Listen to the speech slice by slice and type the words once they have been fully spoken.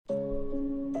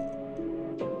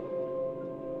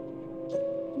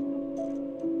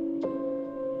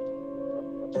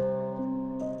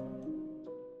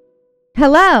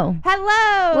Hello.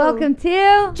 Hello. Welcome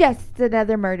to Just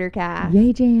Another Murder Cast.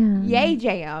 Yay Jam. Yay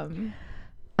Jam.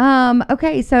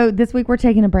 Okay, so this week we're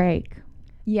taking a break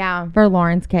Yeah. for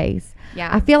Lauren's case.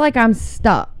 Yeah. I feel like I'm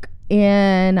stuck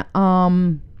in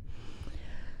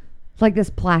like this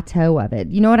plateau of it.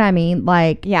 You know what I mean?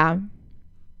 Like Yeah.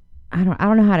 I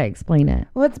don't know how to explain it.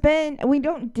 Well, we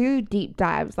don't do deep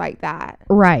dives like that.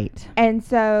 Right. And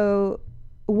so,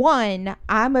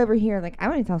 I'm over here like, I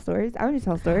want to tell stories. I want to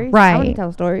tell stories. Right. I want to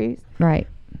tell stories. Right.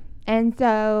 And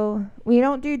so, we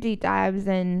don't do deep dives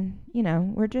and,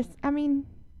 we're just,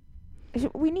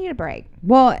 we need a break.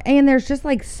 Well, and there's just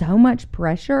like so much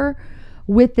pressure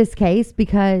with this case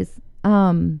because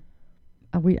I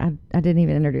didn't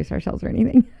even introduce ourselves or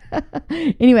anything.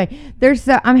 Anyway,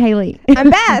 I'm Haley. I'm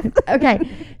Beth. Okay.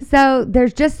 So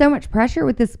there's just so much pressure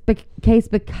with this case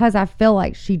because I feel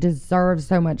like she deserves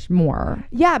so much more.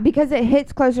 Yeah, because it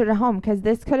hits closer to home because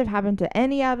this could have happened to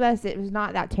any of us. It was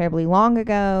not that terribly long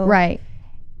ago. Right.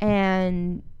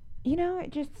 And,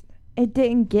 it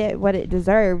didn't get what it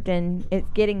deserved and it's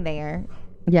getting there.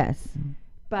 Yes.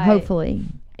 But hopefully.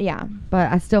 Yeah.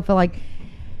 But I still feel like,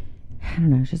 I don't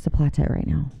know, it's just a plateau right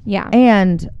now. Yeah.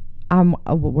 And I'm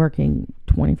working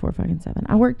 24/7.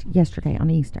 I worked yesterday on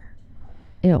Easter.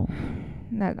 Ew.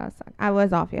 No, that sucks. I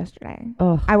was off yesterday.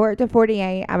 Ugh. I worked at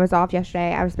 48. I was off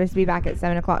yesterday. I was supposed to be back at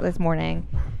 7 o'clock this morning.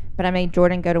 But I made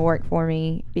Jordan go to work for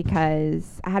me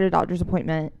because I had a doctor's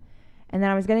appointment. And then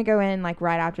I was going to go in like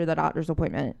right after the doctor's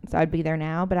appointment. So I'd be there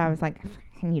now. But I was like,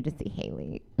 I need to see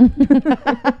Haley.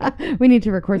 We need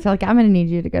to record. So like, I'm going to need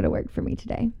you to go to work for me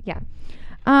today. Yeah.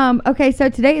 Okay. So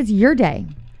today is your day.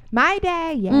 My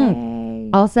day. Yay.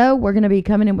 Also, we're going to be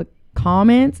coming in with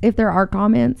comments, if there are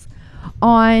comments,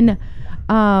 on,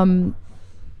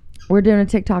 we're doing a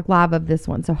TikTok live of this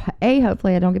one. So,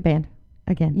 hopefully I don't get banned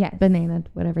again. Yes. Banana,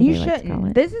 whatever You they like to call shouldn't.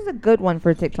 it. This is a good one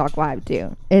for TikTok Live,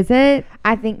 too. Is it?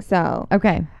 I think so.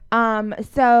 Okay.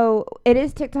 So it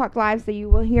is TikTok Live, so you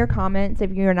will hear comments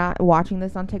if you're not watching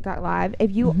this on TikTok Live.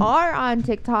 If you are on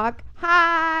TikTok,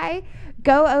 hi!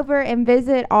 Go over and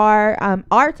visit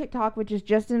our TikTok, which is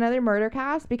Just Another Murder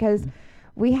Cast, because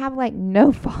we have like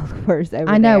no followers over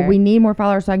there. I know we need more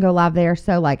followers so I can go live there.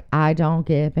 So like I don't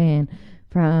get banned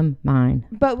from mine.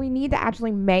 But we need to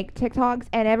actually make TikToks,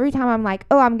 and every time I'm like,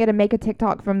 oh, I'm gonna make a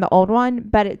TikTok from the old one,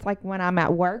 but it's like when I'm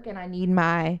at work and I need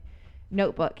my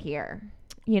notebook here,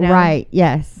 Right.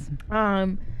 Yes.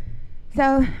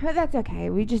 So but that's okay.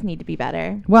 We just need to be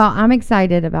better. Well, I'm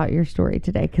excited about your story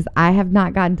today because I have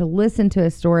not gotten to listen to a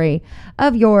story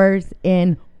of yours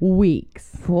in weeks.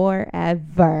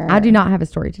 Forever. I do not have a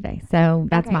story today, so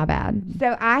that's Okay. my bad.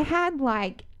 So I had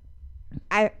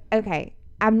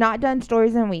I've not done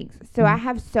stories in weeks. So I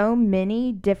have so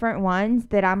many different ones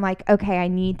that I'm like, okay, I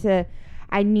need to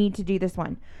do this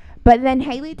one. But then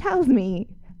Haley tells me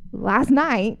last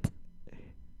night,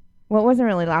 well, it wasn't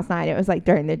really last night. It was like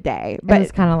during the day. But it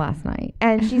was kind of last night.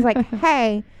 And she's like,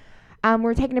 hey,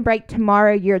 we're taking a break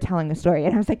tomorrow. You're telling a story.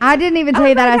 And I was like, I didn't even tell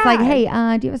you that. I was like, God. hey,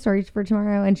 do you have a story for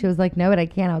tomorrow? And she was like, no, but I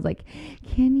can't. I was like,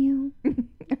 can you? I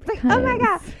was like, oh my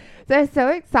God. So I was so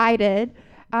excited.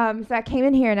 So I came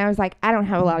in here and I was like, I don't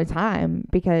have a lot of time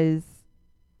because,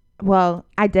 well,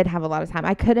 I did have a lot of time.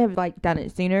 I could have like done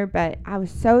it sooner, but I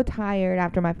was so tired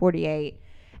after my 48.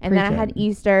 And then I had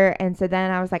Easter. And so then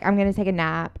I was like, I'm going to take a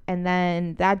nap. And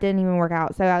then that didn't even work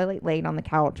out. So I like laid on the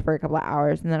couch for a couple of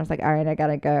hours. And then I was like, all right, I got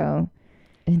to go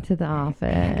into the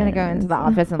office. I'm going to go into the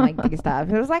office and like do stuff.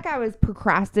 It was like I was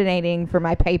procrastinating for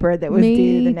my paper that was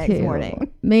due the next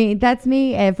morning. That's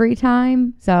me every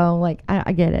time. So like,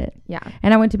 I get it. Yeah.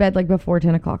 And I went to bed like before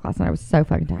 10 o'clock last night. I was so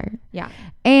fucking tired. Yeah.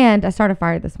 And I started a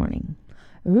fire this morning.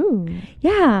 Ooh.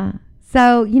 Yeah.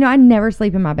 So, I never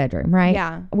sleep in my bedroom, right?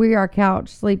 Yeah. We are couch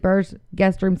sleepers,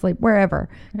 guest room sleep, wherever,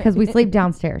 because we sleep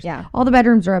downstairs. Yeah. All the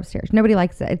bedrooms are upstairs. Nobody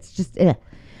likes it. It's just,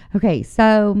 Okay,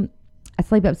 so I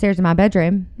sleep upstairs in my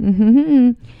bedroom,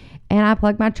 and I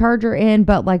plug my charger in,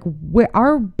 but like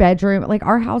our bedroom, like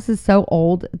our house is so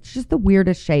old, it's just the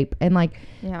weirdest shape, and like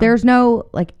there's no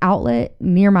like outlet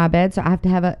near my bed, so I have to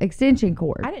have an extension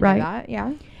cord. I didn't know that.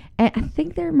 Yeah. And I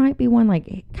think there might be one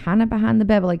like kind of behind the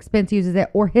bed, but like Spence uses it,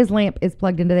 or his lamp is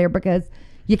plugged into there because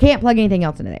you can't plug anything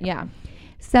else into there. Yeah.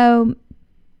 So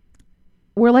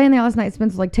we're laying there last night.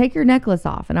 Spence was like, take your necklace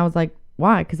off. And I was like,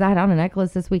 why? Because I had on a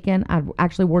necklace this weekend. I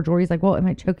actually wore jewelry. He's like, well, it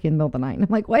might choke you in the middle of the night. And I'm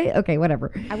like, wait, okay,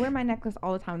 whatever. I wear my necklace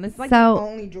all the time. This is like the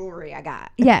only jewelry I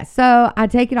got. Yeah. So I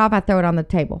take it off. I throw it on the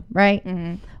table, right?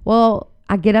 Mm-hmm. Well,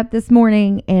 I get up this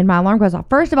morning and my alarm goes off.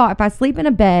 First of all, if I sleep in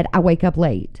a bed, I wake up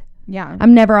late. Yeah.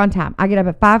 I'm never on time. I get up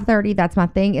at 5:30. That's my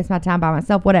thing. It's my time by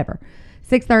myself, whatever.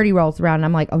 6:30 rolls around and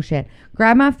I'm like, oh shit.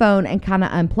 Grab my phone and kind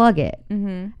of unplug it.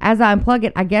 Mm-hmm. As I unplug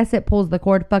it, I guess it pulls the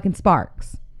cord, fucking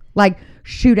sparks. Like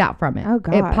shoot out from it. Oh, It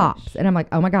gosh. pops. And I'm like,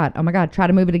 oh my God. Try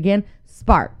to move it again.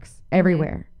 Sparks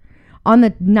everywhere. On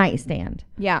the nightstand.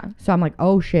 Yeah. So I'm like,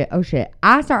 oh shit.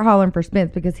 I start hollering for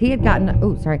Spence because he had gotten, I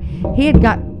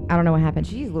don't know what happened.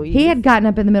 Jeez Louise. He had gotten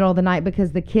up in the middle of the night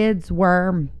because the kids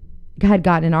had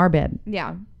gotten in our bed.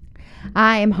 Yeah.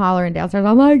 I am hollering downstairs.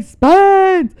 I'm like,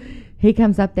 Spence! He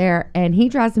comes up there and he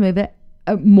tries to move it.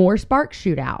 More sparks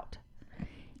shoot out.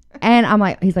 And I'm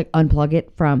like, he's like, unplug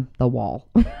it from the wall.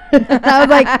 I was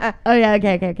like, oh yeah,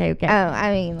 okay. Oh,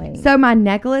 I mean, like. So my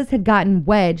necklace had gotten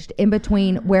wedged in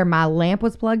between where my lamp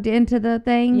was plugged into the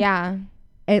thing. Yeah.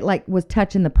 It like was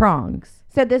touching the prongs.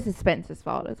 So this is Spence's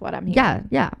fault, is what I'm hearing.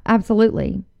 Yeah,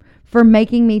 absolutely. For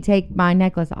making me take my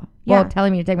necklace off. Yeah. Well,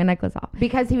 telling me to take my necklace off.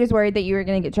 Because he was worried that you were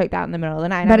going to get choked out in the middle of the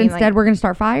night. But I mean, instead, we're going to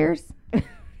start fires.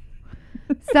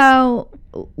 So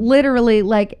literally,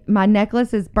 like my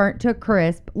necklace is burnt to a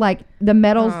crisp. Like the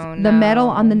metals, the metal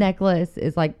on the necklace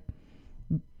is like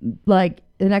the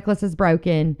necklace is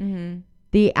broken. Mm-hmm.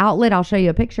 The outlet, I'll show you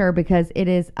a picture because it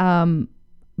is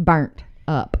burnt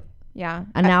up. Yeah.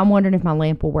 And now I'm wondering if my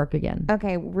lamp will work again.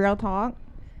 Okay, real talk.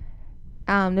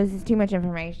 This is too much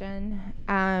information.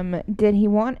 Did he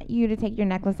want you to take your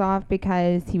necklace off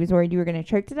because he was worried you were going to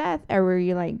choke to death, or were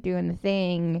you like doing the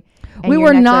thing? And We your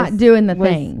were not necklace doing the was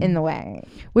thing. in the way.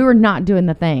 We were not doing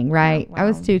the thing, right? Oh, I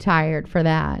was wow. too tired for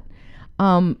that.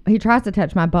 He tries to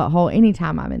touch my butthole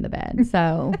anytime I'm in the bed.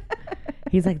 So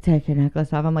he's like, take your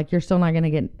necklace off. I'm like, you're still not going to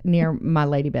get near my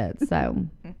lady bed. So,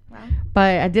 Wow.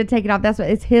 but I did take it off.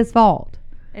 It's his fault.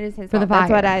 It is his For the fault.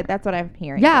 fire. That's what I'm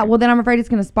hearing. Yeah. here. Well, then I'm afraid it's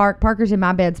going to spark. Parker's in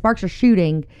my bed. Sparks are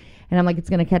shooting. And I'm like, it's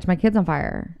going to catch my kids on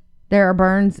fire. There are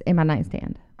burns in my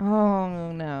nightstand.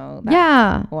 Oh no. That's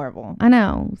Yeah. horrible. I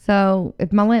know. So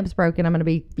if my lamp's broken, I'm going to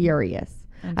be furious.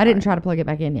 I'm I didn't sorry. try to plug it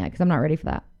back in yet because I'm not ready for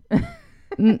that.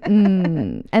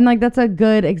 Mm-mm. And like that's a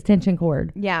good extension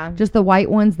cord. Yeah. Just the white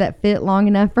ones that fit long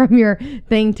enough from your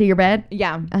thing to your bed.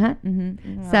 Yeah. Uh-huh.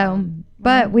 Mm-hmm. So,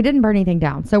 but we didn't burn anything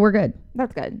down. So we're good.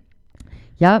 That's good.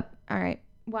 Yep. All right.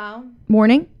 Well,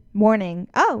 Morning. morning.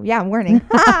 Oh yeah, morning.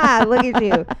 Ha! Look at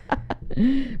you.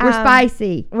 We're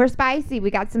spicy. We're spicy.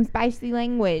 We got some spicy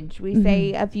language. We Mm-hmm.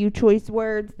 say a few choice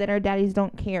words that our daddies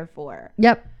don't care for.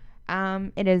 Yep.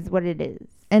 It is what it is.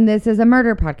 And this is a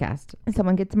murder podcast.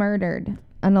 Someone gets murdered.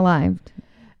 Unalived.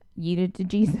 Yeeted to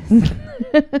Jesus.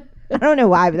 I don't know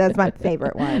why, but that's my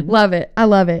favorite one. Love it. I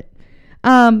love it.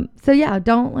 So yeah,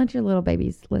 don't let your little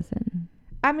babies listen.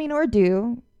 I mean, or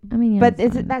do. I mean, yeah, But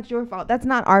it's fine. that's your fault. That's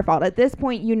not our fault. At this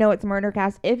point, you know it's a murder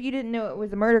cast. If you didn't know it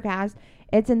was a murder cast,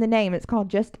 it's in the name. It's called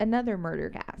Just Another Murder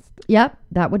Cast. Yep,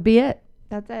 that would be it.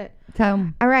 That's it. So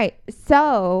All right.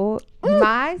 So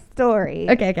my story.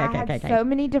 Okay, I had okay. so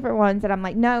many different ones that I'm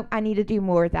like, nope, I need to do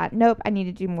more with that. Nope, I need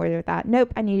to do more with that.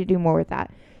 Nope, I need to do more with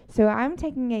that. So I'm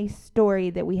taking a story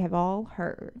that we have all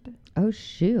heard, oh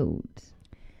shoot.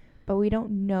 but we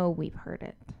don't know we've heard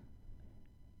it.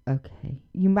 Okay.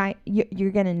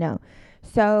 You're gonna know.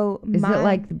 So Is it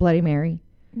like the Bloody Mary?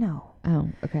 no? Oh,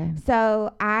 okay.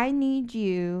 So I need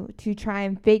you to try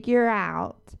and figure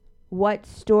out what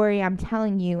story I'm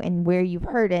telling you and where you've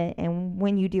heard it. And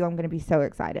when you do, I'm going to be so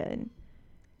excited.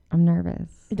 I'm nervous.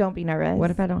 Don't be nervous.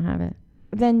 What if I don't have it?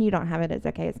 Then you don't have it. It's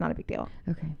okay. It's not a big deal.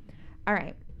 Okay. All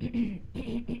right.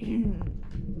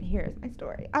 Here's my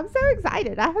story. I'm so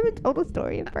excited. I haven't told a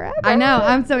story in forever. I know.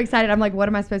 I'm so excited. I'm like, what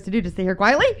am I supposed to do? Just sit here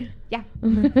quietly? Yeah.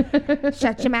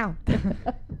 Shut your mouth.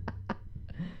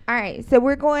 All right. So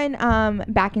we're going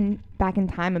back in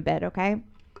time a bit, okay?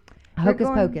 Hocus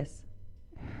going- pocus.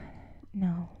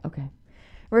 No. Okay.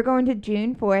 We're going to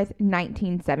June 4th,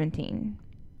 1917.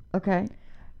 Okay.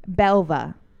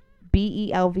 Belva.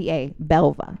 Belva.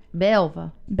 Belva.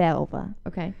 Belva. Belva.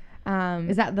 Okay.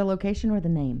 Is that the location or the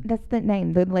name? That's the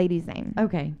name, the lady's name.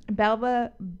 Okay.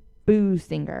 Belva Boo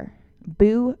Singer.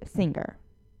 Boo Singer.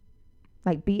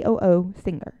 Like B-O-O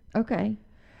Singer. Okay.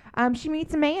 She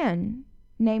meets a man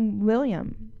named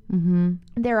William. Mm-hmm.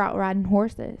 They're out riding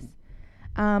horses.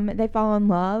 They fall in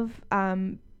love.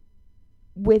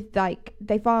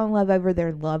 They fall in love over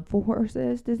their love for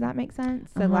horses. Does that make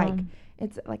sense? So Uh-huh.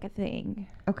 it's like a thing.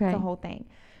 Okay. It's a whole thing.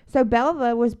 So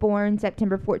Belva was born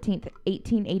September 14th,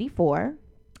 1884.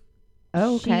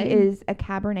 Oh, okay. She is a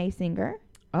Cabernet singer,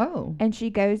 Oh. and she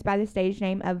goes by the stage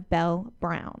name of Belle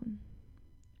Brown.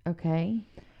 Okay.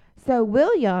 So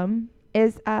William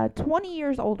is 20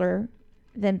 years older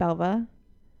than Belva.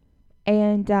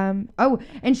 And Oh,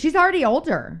 and she's already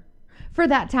older for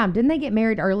that time. Didn't they get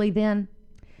married early then?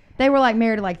 They were like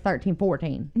married at like 13,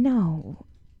 14. no.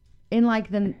 In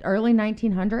like the early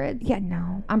 1900s? Yeah,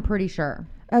 no. I'm pretty sure.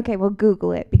 Okay, well,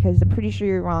 Google it because I'm pretty sure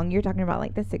you're wrong. You're talking about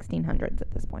like the 1600s at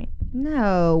this point.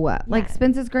 No. Like Yeah.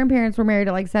 Spence's grandparents were married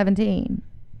at like 17.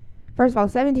 First of all,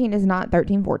 17 is not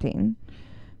 13, 14.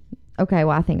 Okay,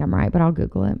 well, I think I'm right, but I'll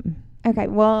Google it. Okay,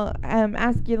 well,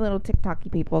 ask your little TikToky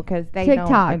people because they don't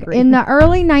TikTok. agree. In the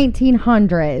early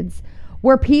 1900s,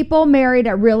 were people married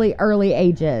at really early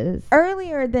ages?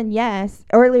 earlier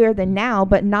than now,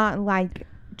 but not like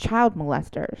child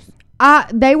molesters.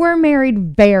 They were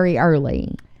married very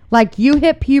early. Like, you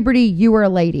hit puberty, you were a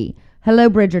lady. Hello,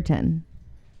 Bridgerton.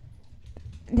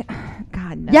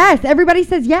 God, no. Yes, everybody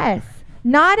says yes.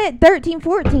 Not at 13,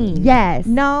 14. Yes.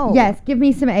 No. Yes, give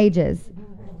me some ages.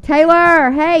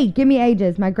 Taylor, hey, give me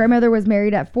ages. My grandmother was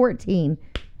married at 14.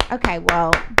 Okay,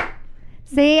 well,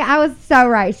 See, I was so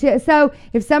right. So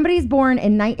if somebody's born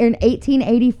in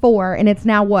 1884 and it's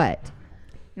now what?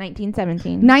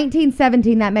 1917.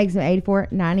 1917, that makes them 84,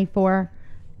 94,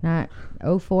 not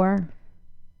 04.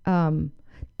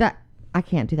 That I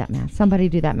can't do that math. Somebody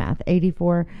do that math.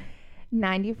 84.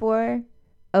 94,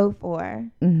 04.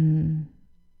 Mm-hmm.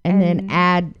 And then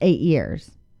add 8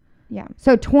 years. Yeah.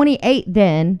 So 28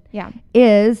 then Yeah.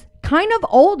 is kind of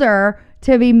older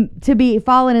to be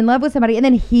falling in love with somebody, and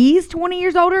then he's 20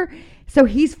 years older, so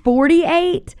he's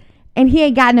 48 and he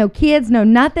ain't got no kids, no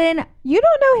nothing, You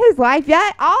don't know his life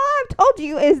yet. All I've told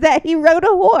you is that he rode a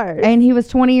horse. and he was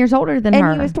 20 years older than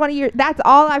her. And he was 20 years. That's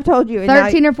all I've told you. And now-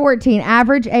 13 or 14.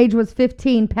 Average age was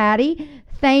 15. Patty,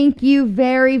 thank you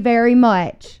very, very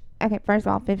much. Okay, first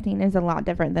of all, 15 is a lot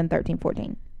different than 13,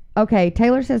 14. Okay,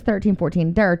 Taylor says 13,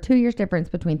 14. There are 2 years difference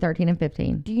between 13 and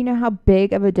 15. Do you know how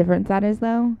big of a difference that is,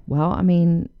 though? Well, I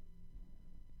mean,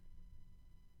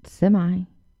 semi.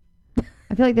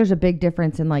 I feel like there's a big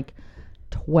difference in like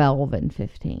 12 and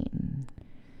 15.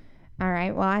 All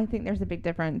right. Well, I think there's a big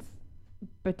difference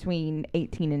between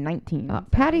 18 and 19.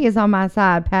 Patty is on my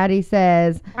side. Patty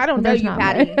says, I don't know "There's you, not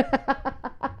Patty,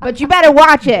 much." but you better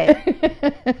watch it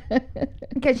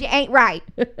because you ain't right.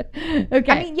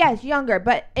 Okay. I mean, yes, younger,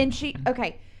 but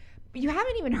okay. You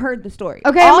haven't even heard the story.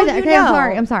 Okay, All I'm with you it. Okay, know-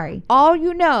 I'm sorry. All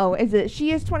you know is that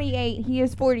she is 28, he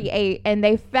is 48, and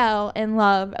they fell in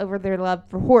love over their love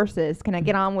for horses. Can I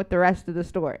get on with the rest of the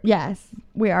story? Yes,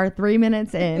 we are 3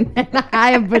 minutes in.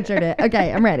 I have butchered it.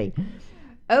 Okay, I'm ready.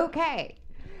 Okay.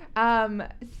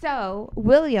 So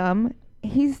William,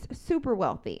 he's super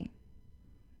wealthy.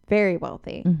 Very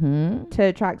wealthy. Mm-hmm. To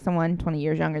attract someone 20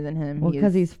 years younger than him. Well,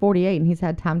 because he's 48 and he's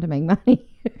had time to make money.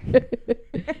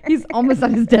 He's almost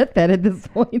on his deathbed at this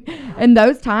point. And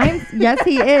those times, yes,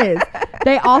 he is.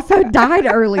 They also died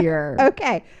earlier.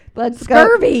 Okay. Let's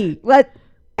Scurvy. go.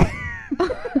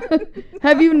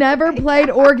 Have you never played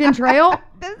Oregon Trail?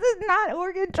 This is not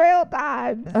Oregon Trail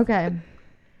time. Okay.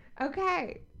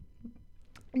 Okay.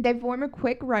 They form a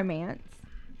quick romance.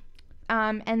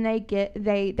 And they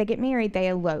get married, they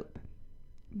elope.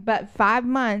 But 5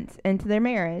 months into their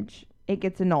marriage, it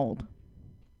gets annulled.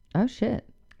 Oh, shit.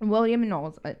 William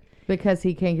annuls it. Because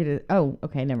he can't get it. Oh,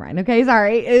 okay, never mind. Okay,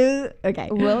 sorry. Okay.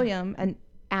 William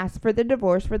asked for the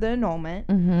divorce for the annulment.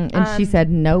 Mm-hmm. And she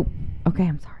said, nope. Okay,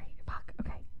 I'm sorry. Fuck.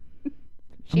 Okay.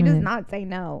 She does not say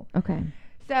no. Okay.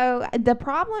 So the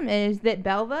problem is that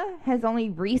Belva has only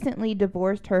recently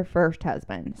divorced her first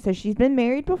husband. So she's been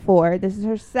married before. This is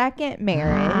her second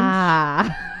marriage.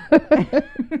 Ah.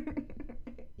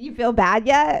 You feel bad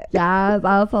yet? Yes,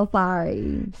 I'm so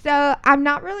sorry. So I'm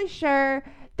not really sure.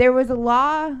 There was a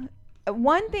law.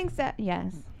 One thing said,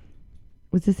 yes.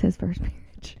 Was this his first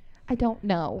marriage? I don't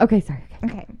know. Okay, sorry.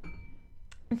 Okay.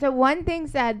 So one thing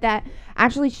said that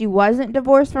actually she wasn't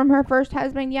divorced from her first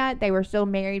husband yet. They were still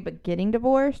married but getting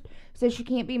divorced. So she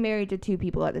can't be married to 2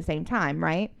 people at the same time,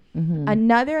 right? Mm-hmm.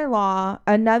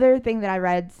 Another thing that I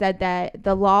read said that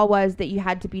the law was that you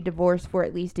had to be divorced for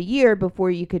at least a year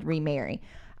before you could remarry.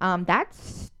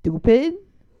 That's stupid.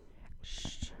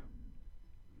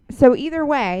 So either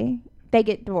way, they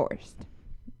get divorced.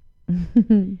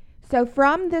 So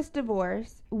from this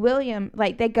divorce, William,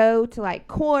 they go to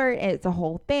court and it's a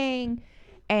whole thing,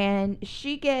 and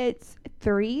she gets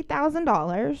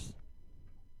 $3,000.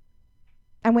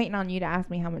 I'm waiting on you to ask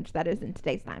me how much that is in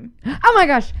today's time. Oh my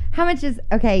gosh. How much is,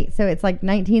 okay, so it's like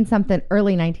 19 something,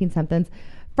 early 19 somethings.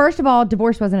 First of all,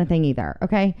 divorce wasn't a thing either.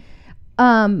 Okay.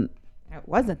 It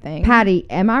was a thing. Patty,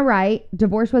 am I right?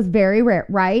 Divorce was very rare,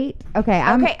 right? Okay.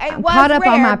 I'm it was caught up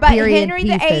rare, on my but period Henry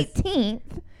pieces. the 18th.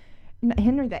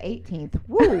 Henry the 18th.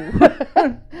 Woo.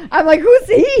 I'm like, who's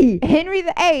he? Henry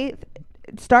the 8th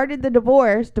started the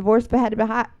divorce. Divorce, beheaded,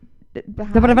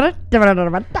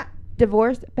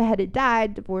 divorce, beheaded,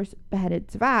 died. Divorce, beheaded,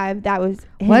 survived. That was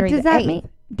Henry What does the that 8th. mean?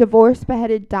 Divorced,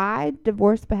 beheaded, died.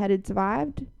 Divorced, beheaded,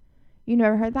 survived. You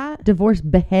never heard that?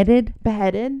 Divorced, beheaded.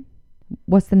 Beheaded,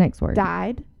 What's the next word?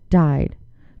 died. Died.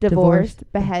 Divorced,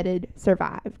 beheaded,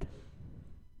 survived.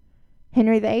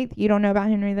 Henry VIII. You don't know about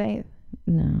Henry VIII?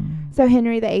 No. So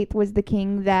Henry VIII was the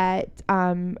king that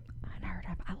Unheard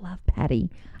of. I love Patty.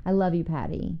 I love you,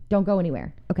 Patty. Don't go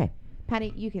anywhere. Okay.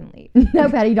 Patty, you can leave. No,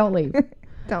 Patty, don't leave.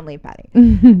 Don't leave, Patty.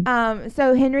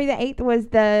 So Henry VIII was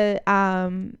the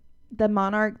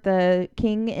monarch, the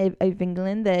king of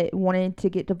England that wanted to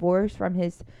get divorced from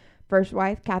his first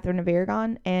wife, Catherine of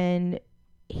Aragon, and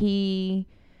he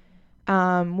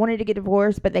wanted to get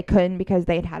divorced, but they couldn't because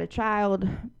they had a child.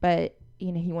 But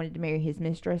he wanted to marry his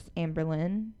mistress, Anne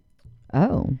Boleyn.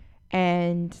 Oh.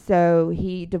 And so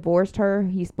he divorced her.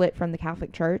 He split from the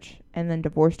Catholic Church and then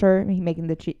divorced her, making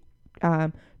the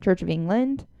Church of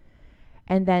England.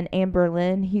 And then Anne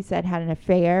Boleyn, he said, had an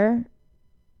affair.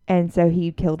 And so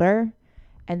he killed her.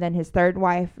 And then his third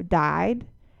wife died.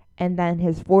 And then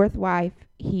his fourth wife,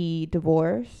 he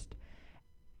divorced.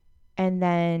 And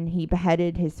then he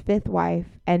beheaded his fifth wife.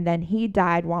 And then he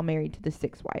died while married to the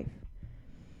sixth wife.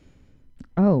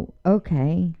 Oh,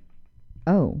 okay.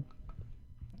 Oh.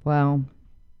 Well.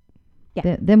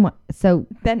 Yeah. Then what? So.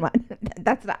 Then what?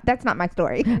 That's not my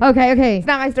story. Okay. It's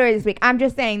not my story this week. I'm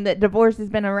just saying that divorce has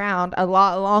been around a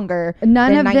lot longer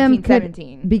None than of them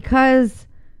 1917. could, because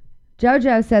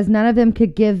JoJo says none of them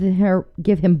could give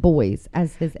him boys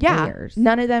as his heirs.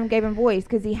 None of them gave him voice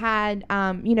because he had,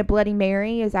 Bloody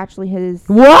Mary is actually his.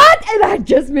 What? And I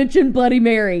just mentioned Bloody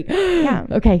Mary. Yeah.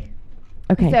 Okay.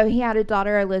 So he had a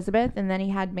daughter, Elizabeth, and then he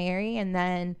had Mary, and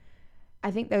then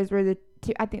I think those were the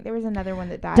two. I think there was another one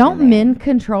that died. Don't men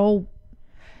control?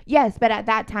 Yes, but at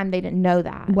that time they didn't know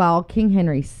that. Well, King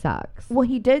Henry sucks. Well,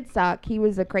 he did suck. He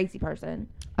was a crazy person.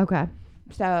 Okay.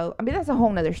 So, I mean, that's a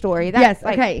whole nother story. Yes.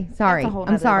 Okay. Sorry.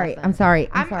 I'm sorry. lesson. I'm sorry.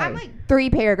 I'm like 3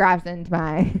 paragraphs into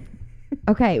my.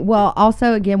 Okay. Well,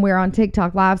 also, again, we're on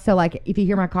TikTok Live. So, like, if you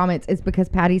hear my comments, it's because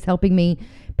Patty's helping me.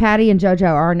 Patty and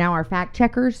JoJo are now our fact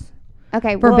checkers.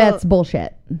 Okay. For Beth's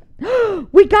bullshit.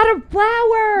 We got a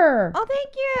flower. Oh,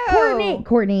 thank you.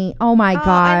 Courtney. Oh, my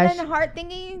gosh. And then the heart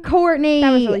thingy. Courtney.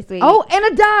 That was really sweet. Oh,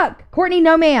 and a duck. Courtney,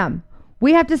 no, ma'am.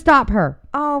 We have to stop her.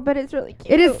 Oh, but it's really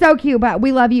cute. It is so cute, but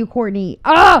we love you, Courtney.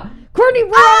 Oh, Courtney,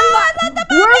 I thought the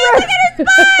puppy. Look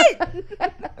at his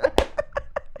butt.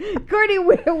 Courtney,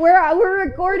 we're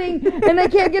recording and I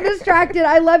can't get distracted.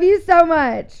 I love you so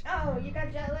much. Oh, you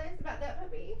got jealous about that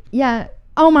puppy? Yeah.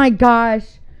 Oh my gosh.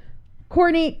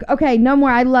 Courtney, okay, no more.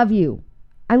 I love you.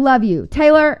 I love you.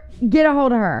 Taylor, get a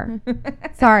hold of her.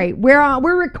 Sorry.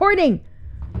 We're recording.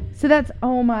 So that's,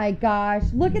 oh my gosh.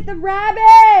 Look at the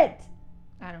rabbit.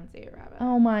 I don't see a rabbit.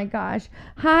 Oh my gosh.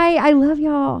 Hi, I love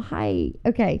y'all. Hi.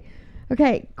 Okay.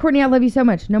 Courtney, I love you so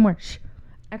much. No more. Shh.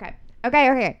 Okay.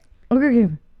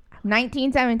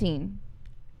 1917.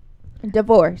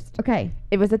 Divorced. Okay.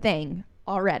 It was a thing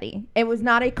already. It was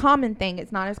not a common thing.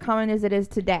 It's not as common as it is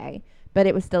today, but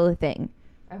it was still a thing.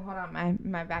 Oh, hold on.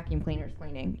 My vacuum cleaner's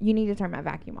cleaning. You need to turn my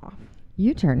vacuum off.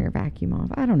 You turn your vacuum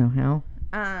off. I don't know how.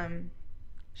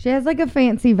 She has like a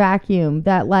fancy vacuum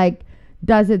that like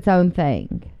does its own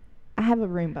thing. I have a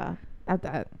Roomba. That's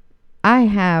that. I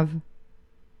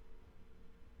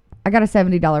got a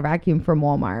 $70 vacuum from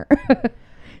Walmart.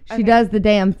 She does the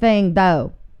damn thing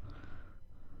though.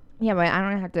 Yeah, but I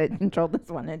don't have to control this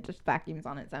one. It just vacuums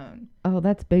on its own. Oh,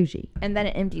 that's bougie. And then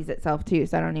it empties itself too,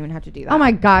 so I don't even have to do that. Oh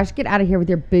my gosh, get out of here with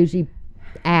your bougie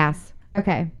ass.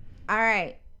 Okay. All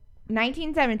right.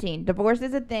 1917. Divorce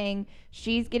is a thing.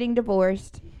 She's getting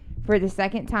divorced for the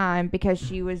second time because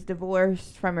she was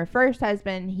divorced from her first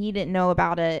husband. He didn't know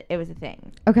about it. It was a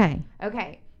thing. Okay.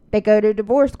 They go to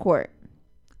divorce court.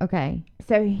 Okay.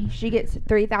 So she gets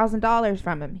 $3,000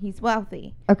 from him. He's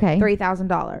wealthy. Okay.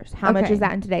 $3,000. How much is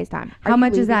that in today's time? How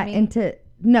much is that into?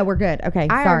 No, we're good. Okay.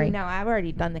 I sorry. already know. I've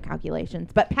already done the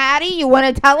calculations. But Patty, you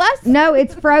want to tell us? No,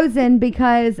 it's frozen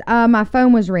because my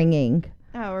phone was ringing.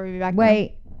 Oh, we'll be back.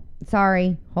 Wait.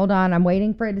 Sorry. Hold on. I'm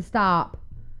waiting for it to stop.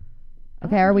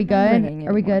 Okay. Are we good?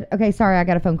 Are we good? Okay. Sorry. I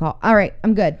got a phone call. All right.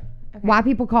 I'm good. Okay. Why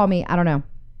people call me, I don't know.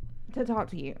 To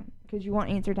talk to you because you won't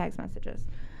answer text messages.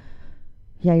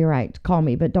 Yeah, you're right. Call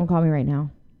me, but don't call me right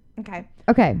now. Okay.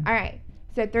 All right.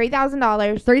 So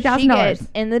 $3,000. $3,000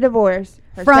 in the divorce.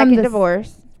 Her second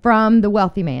divorce from the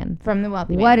wealthy man. From the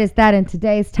wealthy man. What is that in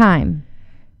today's time?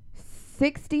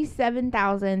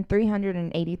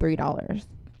 $67,383.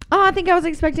 Oh, I think I was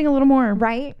expecting a little more.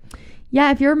 Right?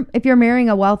 Yeah, if you're marrying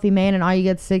a wealthy man and all you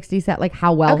get 60 cents, like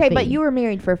how wealthy? Okay, but you were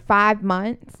married for 5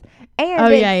 months,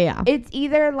 and yeah. It's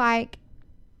either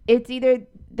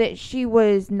that she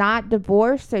was not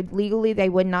divorced, so legally they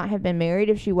would not have been married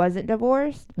if she wasn't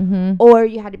divorced, or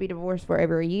you had to be divorced for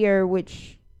over a year,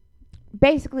 which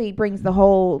basically brings the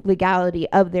whole legality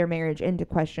of their marriage into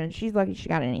question. She's lucky she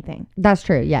got anything. That's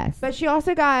true, yes. But she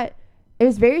also got, it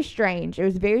was very strange. It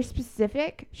was very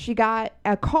specific. She got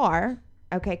a car.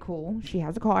 Okay, cool. She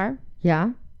has a car.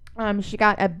 Yeah. She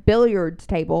got a billiards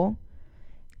table.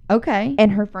 Okay.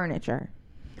 And her furniture.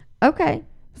 Okay.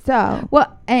 So.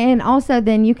 Well, and also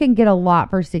then you can get a lot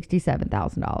for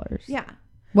 $67,000. Yeah.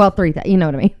 Well, $3,000. You know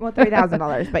what I mean? Well,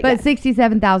 $3,000, but yes.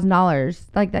 $67,000,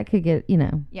 like that could get,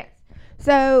 Yes.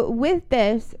 So with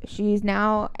this, she's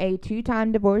now a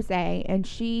 2-time divorcee, and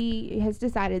she has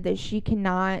decided that she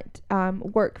cannot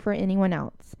work for anyone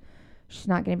else. She's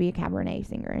not going to be a Cabernet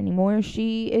singer anymore.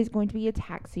 She is going to be a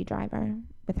taxi driver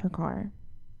with her car.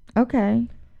 Okay.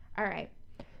 All right.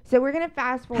 So we're going to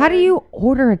fast forward. How do you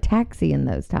order a taxi in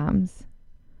those times?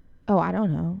 Oh, I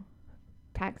don't know.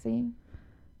 Taxi?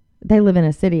 They live in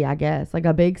a city, I guess. Like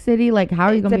a big city? Like, how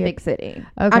are you going to be? It's a big city.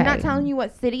 Okay. I'm not telling you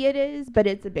what city it is, but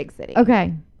it's a big city.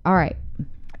 Okay. All right.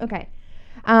 Okay.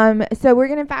 So we're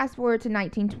going to fast forward to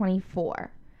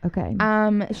 1924. Okay.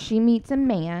 She meets a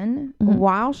man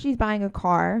while she's buying a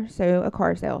car, so a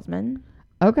car salesman.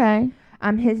 Okay.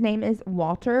 His name is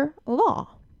Walter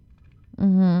Law.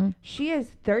 Mm-hmm. She is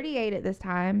 38 at this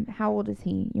time. How old is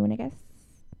he? You want to guess?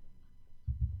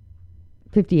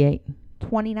 58.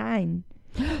 29.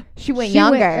 She went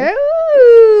younger.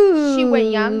 She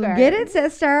went younger. Get it,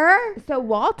 sister. So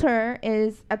Walter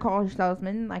is a car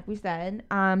salesman, like we said,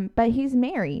 but he's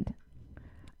married.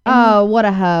 Oh, what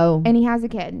a hoe. And he has a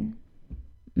kid.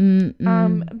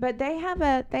 But they have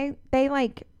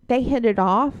they hit it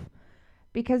off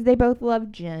because they both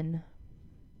love gin.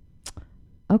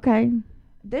 Okay.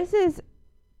 This is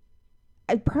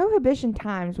Prohibition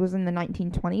times was in the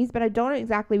 1920s, but I don't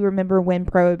exactly remember when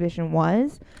Prohibition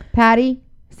was. Patty?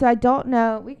 So I don't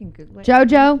know. We can Google it.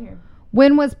 JoJo?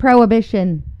 When was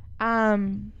Prohibition? So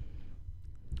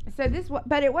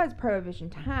but it was Prohibition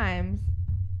times,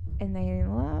 and they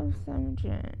love some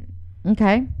gin.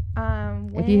 Okay.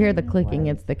 If you hear the clicking,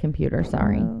 it's the computer.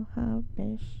 Sorry.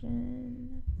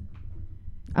 Prohibition.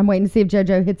 I'm waiting to see if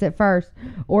JoJo hits it first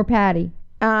or Patty.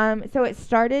 So it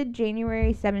started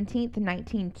January 17th,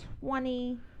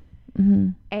 1920.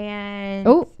 And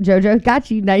JoJo got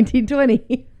you,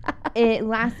 1920. it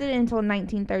lasted until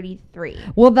 1933.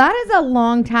 Well, that is a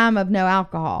long time of no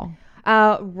alcohol.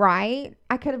 Right.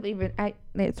 I could have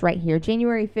it's right here.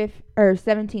 January 5th or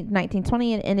 17th,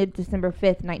 1920 and ended December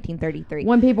 5th, 1933.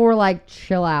 When people were like,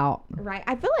 chill out. Right.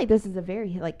 I feel like this is a very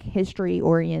history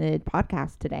oriented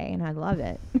podcast today, and I love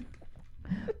it.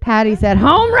 Patty said,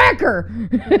 home wrecker.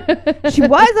 She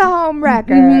was a home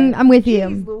wrecker. I'm with you.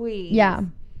 Jeez Louise. Yeah.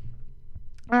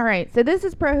 All right. So this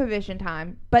is Prohibition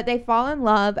time, but they fall in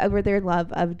love over their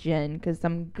love of gin because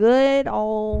some good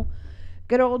old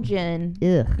gin.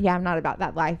 Ugh. Yeah, I'm not about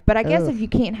that life. But I guess if you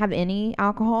can't have any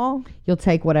alcohol, you'll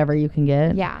take whatever you can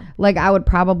get. Yeah. Like I would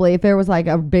probably, if there was like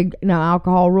a big no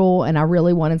alcohol rule and I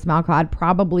really wanted some alcohol, I'd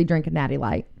probably drink a Natty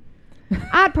Light.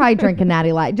 I'd probably drink a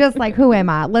Natty Light. Just like, who am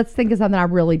I? Let's think of something I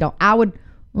really don't. I would,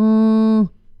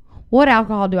 what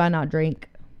alcohol do I not drink?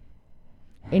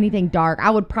 Anything dark. I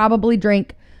would probably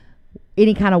drink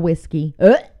any kind of whiskey.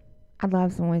 I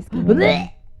love some whiskey.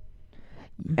 Ew,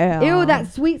 that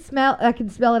sweet smell. I can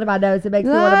smell it in my nose. It makes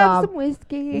me want to love some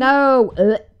whiskey. No.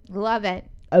 Love it.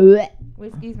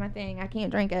 Whiskey's my thing. I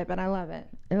can't drink it, but I love it.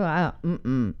 All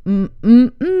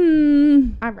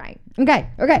right.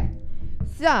 Okay.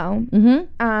 So,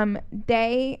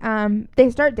 they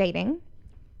start dating.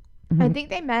 I think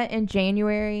they met in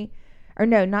January, or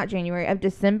no, not January, of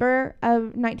December of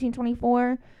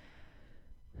 1924.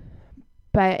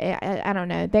 But I don't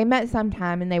know. They met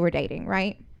sometime and they were dating,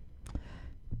 right?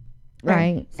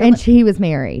 Right. So he was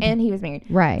married. And he was married.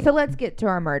 Right. So let's get to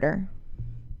our murder.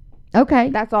 Okay.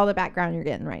 That's all the background you're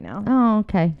getting right now. Oh,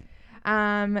 okay.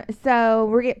 So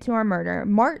we'll get to our murder.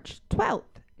 March 12th,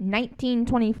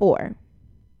 1924.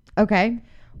 Okay.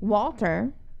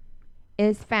 Walter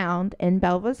is found in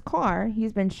Belva's car.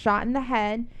 He's been shot in the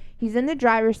head. He's in the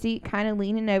driver's seat, kind of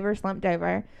leaning over, slumped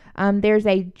over. There's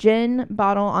a gin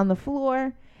bottle on the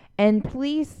floor, and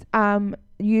police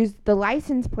used the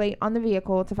license plate on the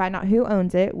vehicle to find out who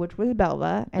owns it, which was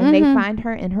Belva, and they find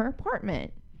her in her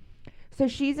apartment. So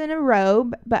she's in a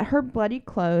robe, but her bloody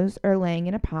clothes are laying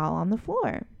in a pile on the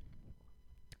floor.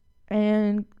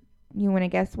 And you want to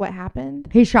guess what happened?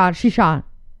 She shot.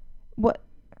 What?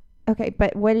 Okay,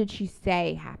 but what did she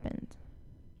say happened?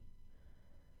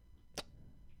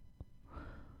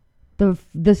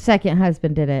 The second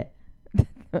husband did it.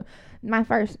 not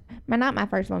my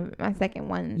first one, but my second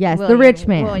one. Yes, the rich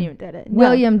man. William did it.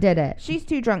 William did it. She's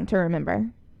too drunk to remember.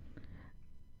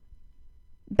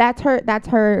 That's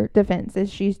her defense,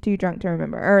 is she's too drunk to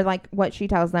remember. Or like what she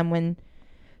tells them when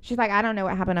she's like, I don't know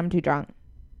what happened, I'm too drunk.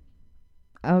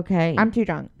 Okay. I'm too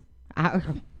drunk. All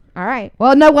right.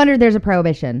 Well, no wonder there's a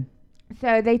prohibition.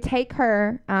 So they take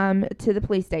her to the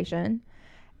police station,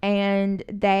 and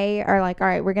they are like, all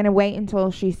right, we're going to wait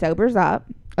until she sobers up.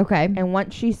 Okay. And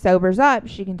once she sobers up,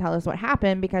 she can tell us what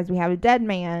happened, because we have a dead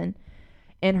man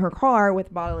in her car with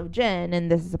a bottle of gin,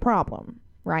 and this is a problem,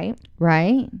 right?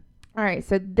 Right. All right.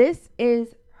 So this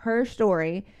is her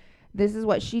story. This is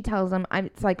what she tells them.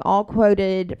 It's like all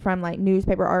quoted from like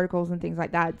newspaper articles and things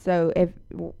like that. So if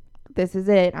this is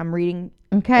it, I'm reading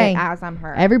it as I'm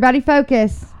her. Everybody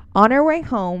focus. On our way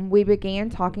home, we began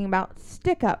talking about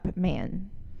stick-up man.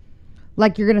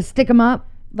 Like you're going to stick them up?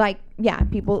 Like, yeah,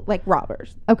 people like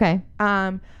robbers. Okay.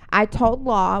 I told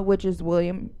Law, which is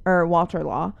Walter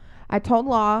Law, I told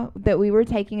Law that we were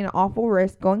taking an awful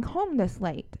risk going home this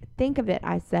late. Think of it,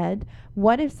 I said.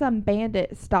 What if some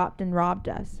bandit stopped and robbed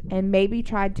us and maybe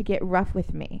tried to get rough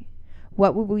with me?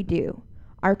 What would we do?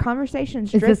 Our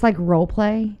conversations... Is this like role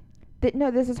play?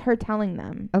 No, this is her telling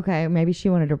them. Okay, maybe she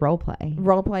wanted to role play.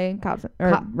 Role play cops...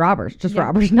 robbers. Just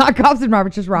robbers. Not cops and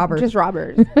robbers, just robbers. Just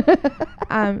robbers.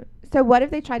 So what if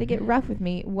they tried to get rough with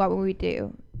me? What would we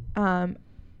do?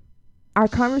 Our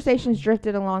conversations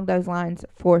drifted along those lines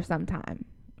for some time.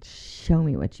 Show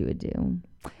me what you would do.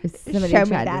 If somebody Show me,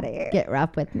 tried Daddy. to get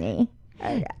rough with me.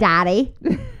 Okay. Daddy.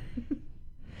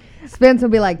 Spence will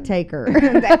be like, take her.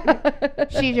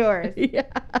 She's yours. Yeah.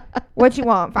 What you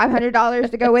want? $500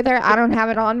 to go with her? I don't have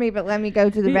it on me, but let me go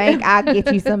to the bank. I'll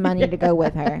get you some money to go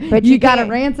with her. But you got a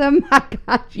ransom? I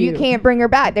got you. You can't bring her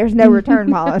back. There's no return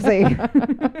policy.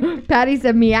 Patty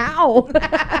said meow.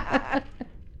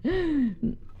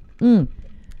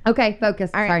 Okay,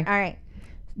 focus. All right, Sorry. all right.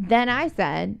 Then I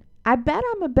said, I bet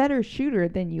I'm a better shooter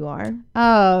than you are.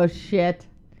 Oh, shit.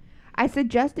 I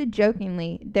suggested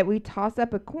jokingly that we toss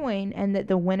up a coin and that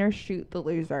the winner shoot the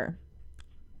loser.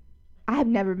 I have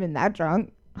never been that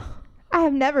drunk. I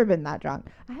have never been that drunk.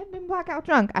 I have been blackout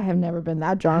drunk. I have never been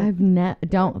that drunk.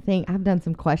 Don't think I've done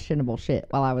some questionable shit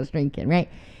while I was drinking, right?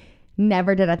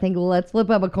 Never did I think, let's flip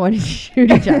up a coin and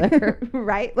shoot each other.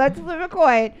 Right? Let's flip a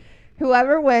coin.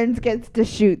 Whoever wins gets to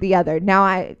shoot the other. Now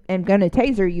I am going to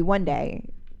taser you one day,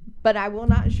 but I will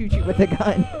not shoot you with a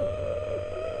gun.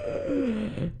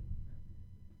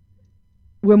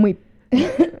 When we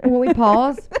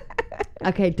pause.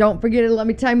 Okay, don't forget it. Let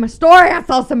me tell you my story. I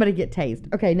saw somebody get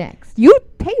tased. Okay, next. You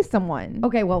tase someone.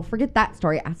 Okay, well, forget that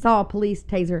story. I saw a police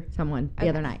taser someone the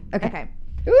other night. Okay.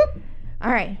 Oop.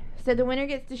 All right. So the winner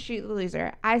gets to shoot the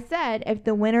loser. I said if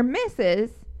the winner missed,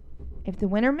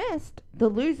 the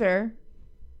loser,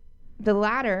 the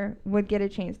latter, would get a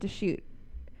chance to shoot.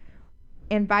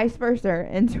 And vice versa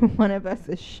until one of us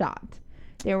is shot.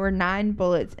 There were 9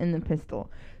 bullets in the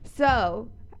pistol. So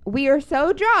we are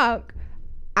so drunk,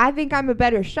 I think I'm a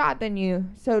better shot than you.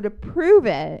 So to prove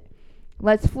it,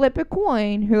 let's flip a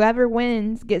coin. Whoever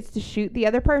wins gets to shoot the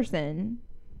other person.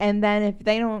 And then if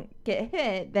they don't get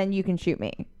hit, then you can shoot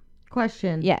me.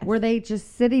 Question. Yes. Were they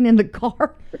just sitting in the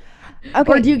car?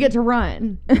 Okay. Or do you get to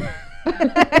run?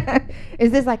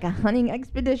 Is this like a hunting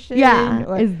expedition? Yeah.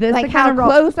 Or Is this like the how kind of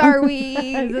close are we?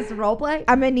 Is this a role play?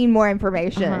 I'm gonna need more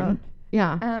information. Uh-huh.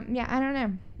 Yeah. Yeah, I don't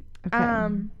know.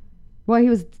 Okay. Well, he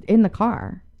was in the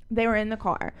car. They were in the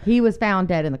car. He was found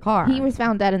dead in the car. He was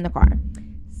found dead in the car.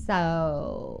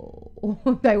 So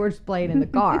they were just playing in the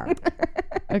car.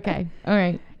 Okay. All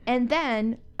right. And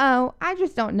then, I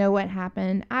just don't know what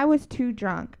happened. I was too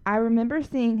drunk. I remember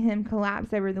seeing him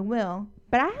collapse over the wheel,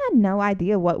 but I had no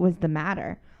idea what was the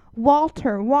matter.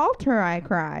 Walter, I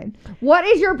cried. What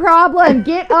is your problem?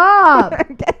 Get up.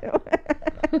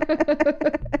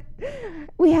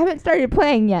 We haven't started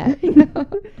playing yet.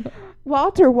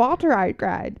 Walter, I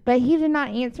cried. But he did not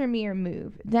answer me or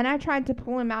move. Then I tried to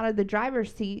pull him out of the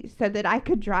driver's seat so that I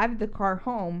could drive the car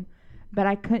home, but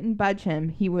I couldn't budge him.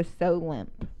 He was so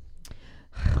limp.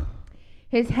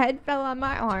 His head fell on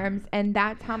my arms, and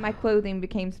that's how my clothing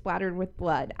became splattered with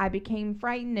blood. I became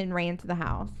frightened and ran to the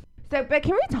house. So, but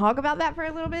can we talk about that for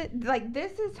a little bit? Like,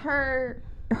 this is her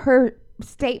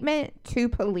statement to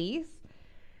police.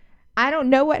 I don't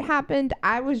know what happened.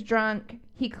 I was drunk.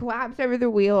 He collapsed over the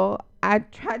wheel. I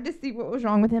tried to see what was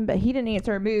wrong with him, but he didn't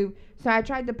answer or move. So I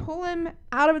tried to pull him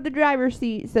out of the driver's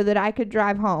seat so that I could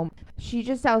drive home. She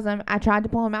just tells him, I tried to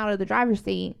pull him out of the driver's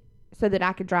seat so that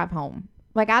I could drive home.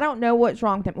 Like, I don't know what's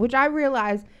wrong with him, which I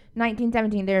realize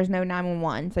 1917, there's no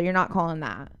 911, so you're not calling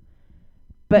that.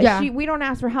 But we don't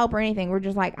ask for help or anything. We're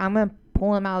just like, I'm going to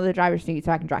pull him out of the driver's seat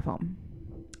so I can drive home.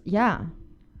 Yeah.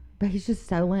 But he's just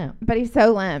so limp. But he's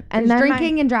so limp. And Is then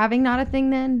drinking and driving not a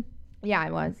thing then? yeah,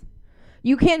 it was.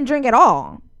 You can't drink at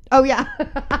all. Oh, yeah.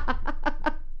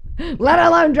 Let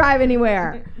alone drive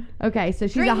anywhere. Okay, so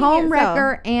she's Drinking a home itself.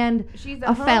 wrecker and She's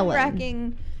a felon.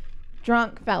 wrecking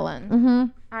drunk felon.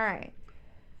 Mm-hmm. All right.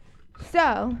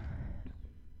 So,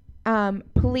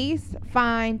 police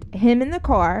find him in the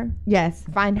car, Yes.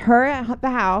 find her at the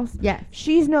house. Yes.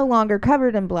 She's no longer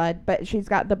covered in blood, but she's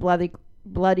got the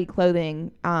bloody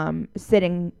clothing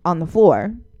sitting on the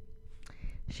floor.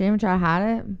 She didn't try to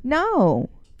hide it. No.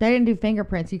 They didn't do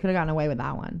fingerprints. You could have gotten away with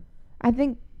that one. I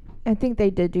think they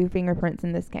did do fingerprints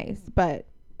in this case, but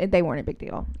they weren't a big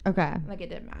deal. Okay. Like, it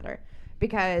didn't matter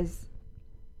because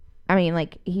I mean,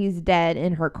 like, he's dead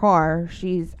in her car.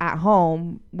 She's at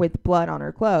home with blood on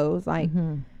her clothes. Like,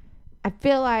 I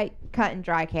feel like cut and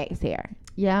dry case here.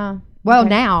 Yeah. Well, Okay.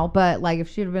 now, but like if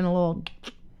she'd have been a little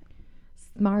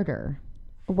smarter.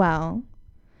 Well,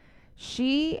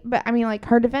 but I mean, like,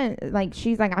 her defense, like,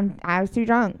 she's like, I was too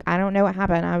drunk. I don't know what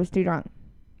happened. I was too drunk.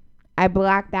 I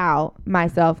blacked out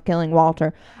myself killing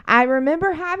Walter. I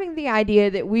remember having the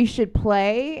idea that we should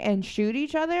play and shoot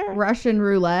each other, Russian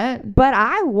roulette. but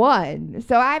I won.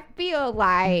 So I feel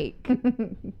like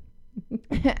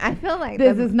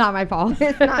This is not my fault.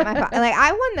 it's not my fault. Like,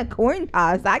 I won the coin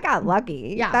toss. I got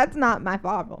lucky. Yeah. That's not my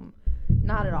problem.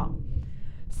 Not at all.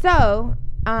 So,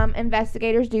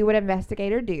 investigators do what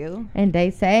investigators do. And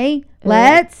they say,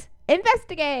 let's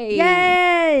Investigate.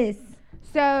 Yes.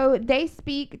 So they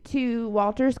speak to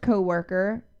Walter's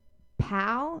coworker,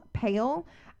 Pale.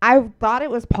 I thought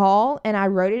it was Paul, and I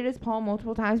wrote it as Paul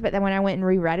multiple times, but then when I went and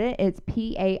reread it, it's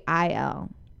Pail.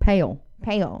 Pale.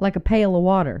 Pale. Like a pail of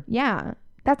water. Yeah.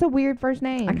 That's a weird first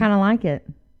name. I kind of like it.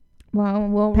 Well,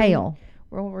 we'll Pale.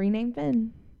 we'll rename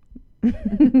Finn.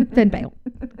 Finn Pale.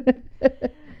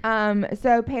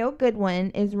 So Pale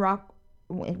Goodwin is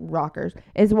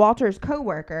Walter's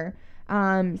coworker.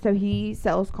 So he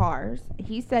sells cars.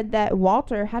 He said that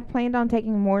Walter had planned on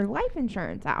taking more life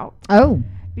insurance out Oh.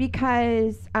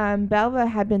 because Belva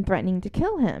had been threatening to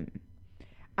kill him.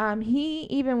 He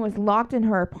even was locked in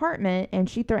her apartment, and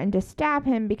she threatened to stab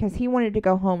him because he wanted to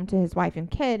go home to his wife and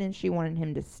kid, and she wanted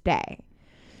him to stay.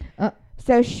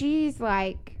 So she's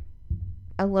like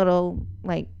a little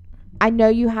like, I know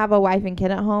you have a wife and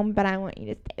kid at home, but I want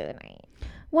you to stay the night.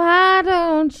 Why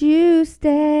don't you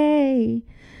stay?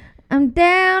 I'm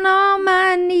down on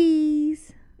my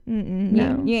knees.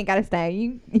 No. You ain't got to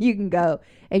stay. You can go.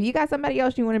 If you got somebody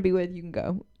else you want to be with, you can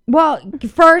go. Well,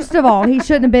 first of all, he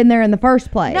shouldn't have been there in the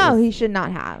first place. No, he should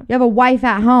not have. You have a wife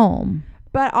at home.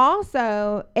 But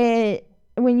also,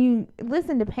 when you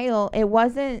listen to Pale, it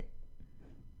wasn't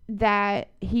that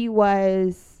he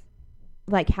was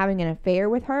like having an affair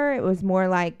with her. It was more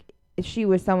like she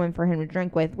was someone for him to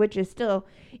drink with, which is still,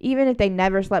 even if they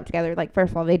never slept together, like,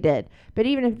 first of all, they did, but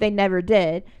even if they never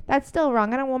did, that's still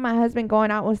wrong. I don't want my husband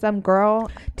going out with some girl.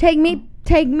 Take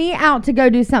me out to go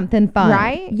do something fun.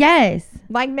 Right? Yes.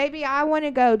 Like, maybe I want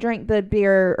to go drink the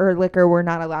beer or liquor we're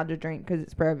not allowed to drink because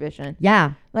it's prohibition.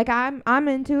 Yeah. Like, I'm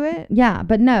into it. Yeah,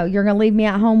 but no, you're going to leave me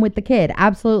at home with the kid.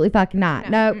 Absolutely fucking not.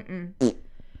 No. Mm-mm.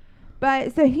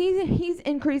 But so he's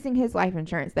increasing his life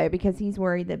insurance though because he's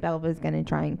worried that Belva's going to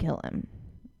try and kill him.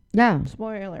 Yeah.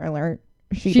 Spoiler alert.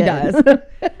 She did. does.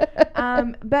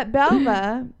 But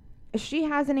Belva, she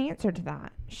has an answer to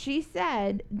that. She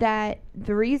said that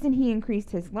the reason he increased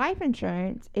his life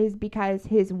insurance is because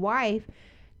his wife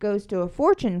goes to a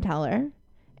fortune teller,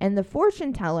 and the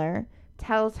fortune teller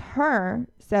tells her,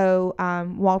 so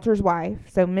Walter's wife,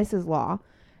 so Mrs. Law,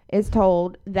 is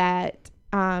told that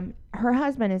her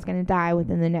husband is going to die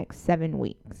within the next 7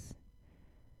 weeks.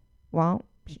 Well,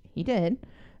 he did.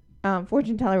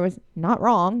 Fortune teller was not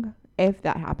wrong if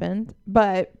that happened.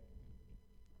 But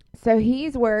so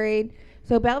he's worried.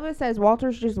 So Belva says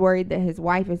Walter's just worried that his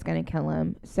wife is going to kill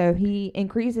him. So he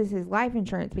increases his life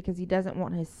insurance because he doesn't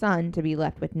want his son to be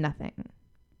left with nothing.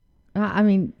 I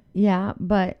mean, yeah,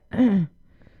 but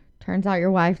turns out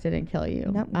your wife didn't kill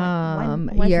you. Nope,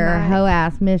 was your not- hoe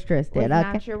ass mistress Was did.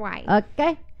 not Okay. your wife.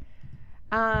 Okay.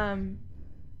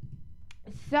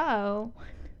 So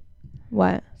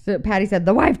what? So Patty said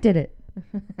the wife did it.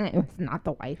 It was not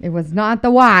the wife. It was not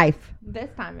the wife. This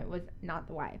time it was not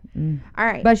the wife. Mm. All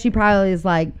right. But she probably is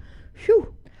like,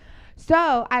 phew.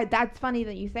 So that's funny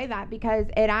that you say that because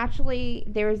it actually,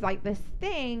 there was like this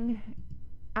thing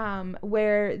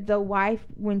where the wife,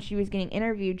 when she was getting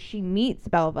interviewed, she meets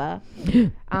Belva.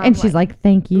 And she's like,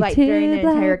 thank you, like to during the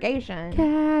black interrogation.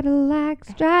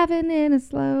 Cadillacs driving in a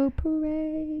slow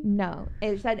parade. No.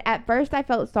 It said, at first I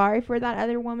felt sorry for that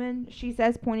other woman, she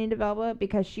says, pointing to Belva,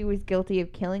 because she was guilty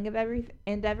of killing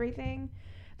everything.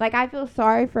 Like, I feel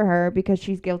sorry for her because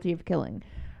she's guilty of killing.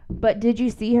 But did you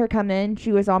see her come in?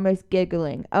 She was almost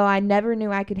giggling. Oh, I never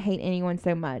knew I could hate anyone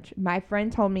so much. My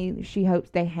friend told me she hopes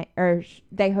they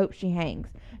hope she hangs.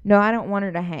 No, I don't want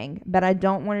her to hang, but I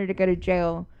don't want her to go to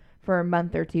jail for a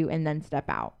month or two and then step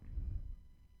out.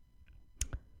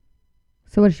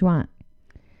 So what does she want?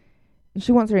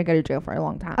 She wants her to go to jail for a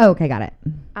long time. Oh, okay, got it.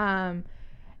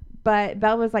 But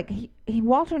Belva's like,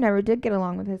 Walter never did get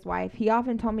along with his wife. He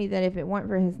often told me that if it weren't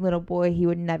for his little boy, he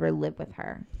would never live with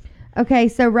her. Okay,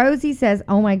 so Rosie says,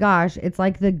 oh my gosh, it's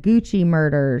like the Gucci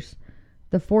murders.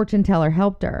 The fortune teller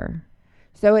helped her.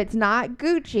 So it's not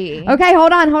Gucci. Okay,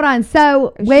 hold on.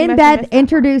 So when Beth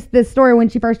introduced this story, when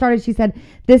she first started, she said,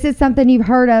 this is something you've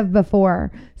heard of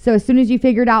before. So as soon as you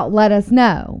figure it out, let us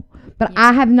know. But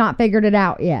I have not figured it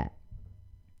out yet.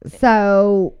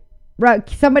 So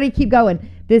somebody keep going.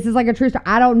 This is like a true story.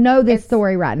 I don't know this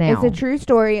story right now. It's a true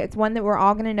story. It's one that we're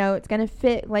all going to know. It's going to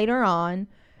fit later on.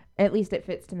 At least it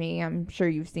fits to me. I'm sure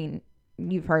you've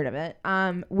heard of it.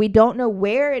 We don't know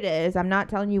where it is. I'm not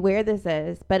telling you where this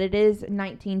is, but it is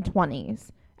 1920s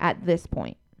at this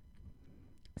point.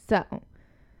 So.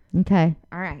 Okay.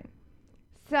 All right.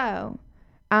 So,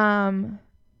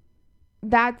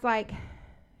 that's like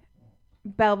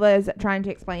Belva is trying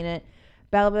to explain it.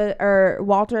 Belva, or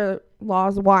Walter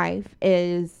Law's wife,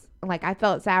 is like, I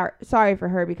felt sorry for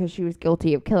her because she was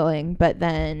guilty of killing, but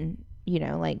then,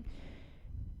 like,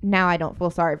 now I don't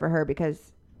feel sorry for her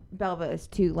because Belva is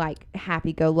too, like,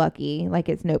 happy-go-lucky. Like,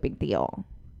 it's no big deal.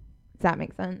 Does that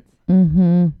make sense?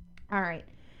 Mm-hmm. All right.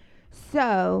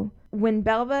 So, when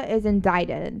Belva is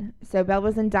indicted,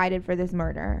 Belva's indicted for this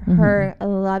murder. Mm-hmm. Her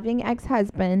loving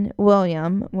ex-husband,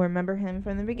 William, remember him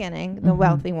from the beginning, the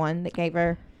wealthy one that gave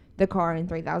her the car and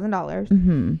 $3,000.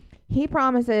 Mm-hmm. He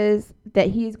promises that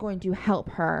he's going to help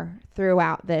her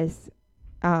throughout this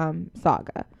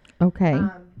saga. Okay.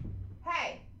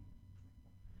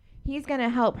 He's going to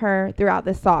help her throughout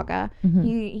the saga. Mm-hmm.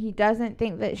 He doesn't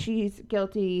think that she's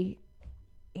guilty.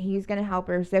 He's going to help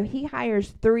her. So he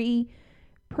hires 3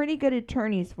 pretty good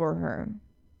attorneys for her.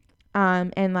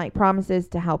 And like promises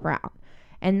to help her out.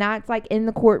 And that's like in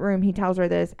the courtroom. He tells her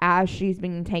this as she's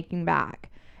being taken back.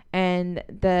 And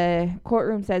the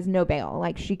courtroom says no bail.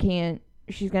 Like she's going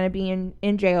to be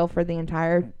in jail for the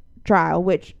entire trial,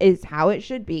 which is how it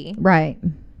should be. Right.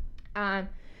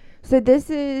 So this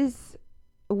is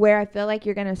where I feel like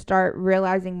you're going to start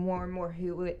realizing more and more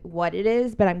what it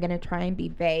is, but I'm going to try and be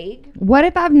vague. What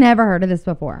if I've never heard of this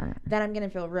before? Then I'm going to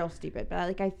feel real stupid, but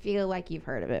like I feel like you've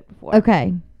heard of it before.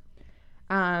 Okay.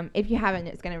 If you haven't,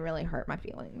 it's going to really hurt my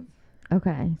feelings.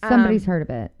 Okay. Somebody's heard of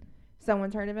it.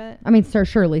 Someone's heard of it? I mean,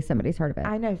 surely somebody's heard of it.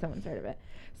 I know someone's heard of it.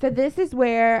 So this is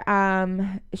where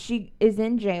she is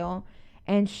in jail,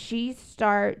 and she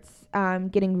starts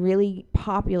getting really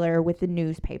popular with the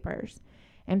newspapers.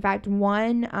 In fact,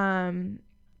 one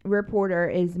reporter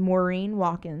is Maureen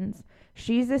Watkins.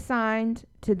 She's assigned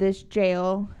to this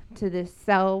jail, to this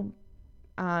cell,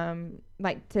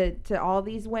 like to all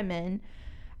these women.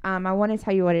 I want to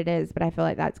tell you what it is, but I feel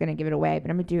like that's going to give it away, but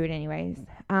I'm going to do it anyways.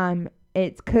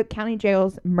 It's Cook County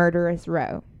Jail's Murderous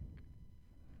Row.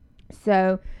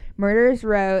 So Murderous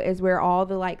Row is where all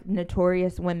the like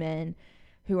notorious women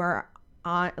who are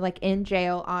on like in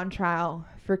jail on trial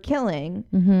for killing,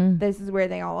 this is where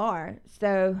they all are.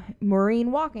 So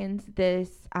Maureen Watkins, this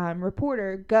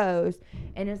reporter, goes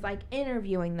and is like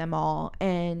interviewing them all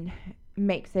and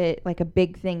makes it like a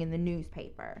big thing in the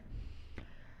newspaper.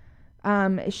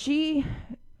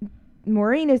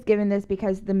 Maureen is given this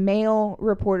because the male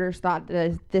reporters thought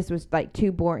that this was like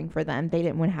too boring for them. They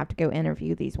didn't want to have to go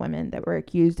interview these women that were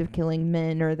accused of killing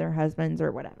men or their husbands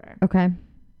or whatever. Okay.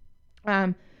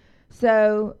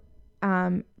 So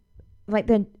like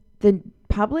the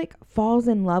public falls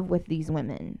in love with these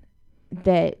women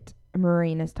that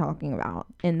Maureen is talking about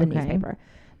in the newspaper.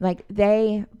 Like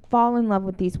they fall in love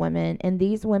with these women, and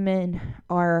these women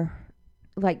are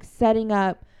like setting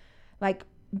up, like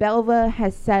Belva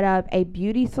has set up a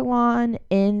beauty salon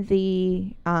in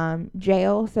the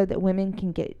jail so that women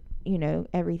can get,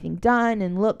 everything done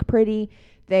and look pretty.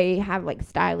 They have like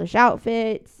stylish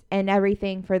outfits and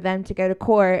everything for them to go to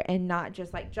court, and not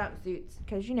just like jumpsuits.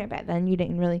 Because, back then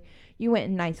you went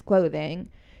in nice clothing.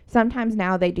 Sometimes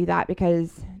now they do that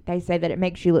because they say that it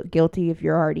makes you look guilty if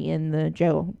you're already in the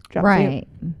jail jumpsuit. Right.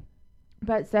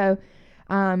 But so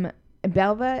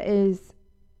Belva is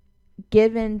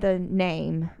given the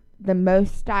name the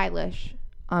most stylish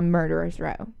on Murderers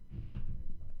Row.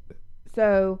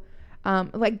 So,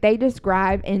 like they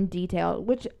describe in detail,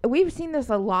 which we've seen this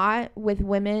a lot with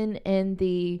women in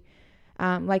the,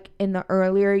 like in the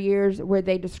earlier years where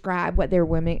they describe what they're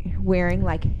wearing.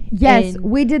 Like, yes,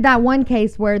 we did that one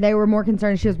case where they were more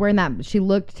concerned she was wearing that. She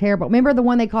looked terrible. Remember the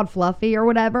one they called Fluffy or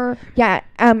whatever? Yeah.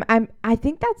 I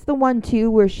think that's the one too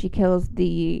where she kills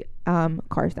the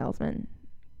car salesman.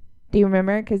 Do you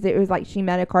remember? Because it was like she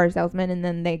met a car salesman and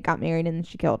then they got married and then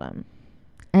she killed him.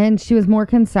 And she was more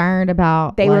concerned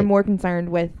about... They were more concerned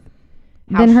with...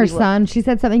 Than her son. She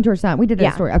said something to her son. We did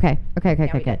that story. Okay.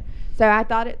 So I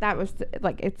thought that was...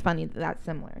 Like, it's funny that that's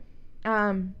similar.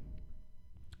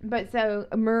 But so,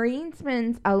 Maureen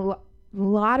spends a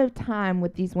lot of time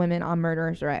with these women on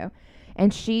Murderers Row.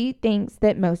 And she thinks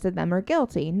that most of them are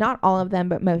guilty. Not all of them,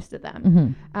 but most of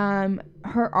them. Mm-hmm.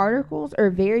 Her articles are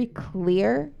very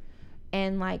clear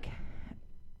and, like,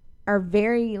 are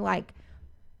very, like...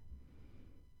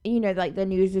 You know, like the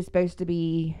news is supposed to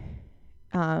be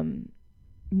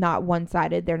not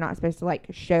one-sided. They're not supposed to like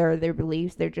share their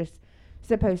beliefs. They're just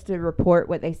supposed to report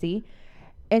what they see.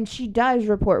 And she does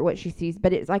report what she sees,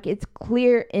 but it's like it's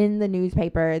clear in the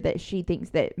newspaper that she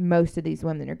thinks that most of these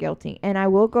women are guilty. And I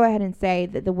will go ahead and say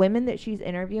that the women that she's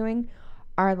interviewing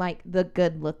are like the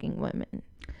good-looking women.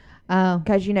 Oh.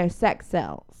 Because, you know, sex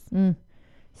sells. Mm.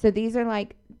 So these are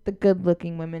like the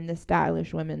good-looking women, the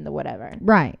stylish women, the whatever.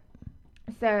 Right.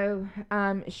 So,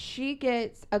 she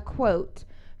gets a quote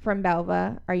from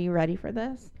Belva. Are you ready for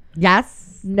this?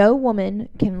 Yes. No woman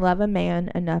can love a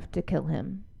man enough to kill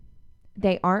him.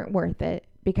 They aren't worth it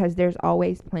because there's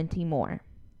always plenty more.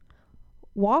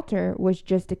 Walter was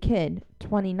just a kid,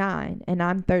 29, and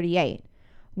I'm 38.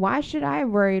 Why should I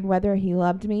have worried whether he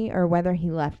loved me or whether he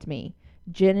left me?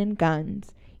 Gin and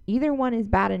guns. Either one is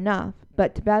bad enough,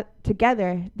 but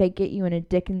together they get you in a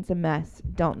dickens of mess,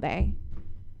 don't they?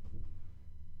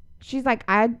 She's like,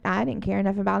 I didn't care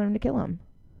enough about him to kill him.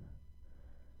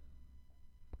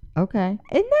 Okay.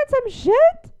 Isn't that some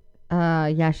shit?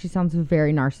 Yeah, she sounds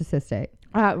very narcissistic.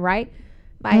 Right?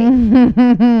 Like,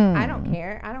 I don't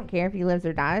care. I don't care if he lives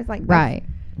or dies. Like, right.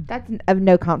 That's of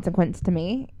no consequence to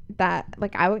me. That,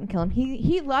 like, I wouldn't kill him.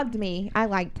 He loved me. I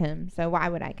liked him. So why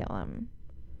would I kill him?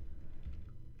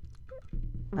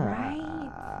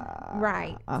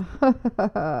 Right.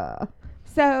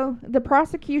 So, the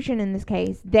prosecution in this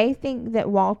case, they think that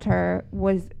Walter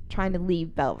was trying to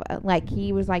leave Belva. Like,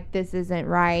 he was like, this isn't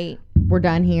right. We're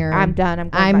done here. I'm done. I'm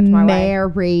going back to my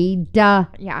married. wife.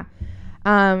 Yeah.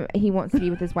 He wants to be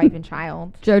with his wife and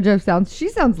child. JoJo she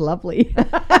sounds lovely.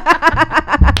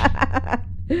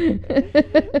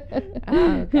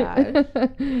 Oh, gosh.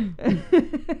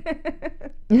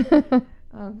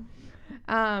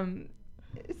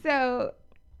 So...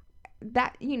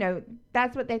 that, you know,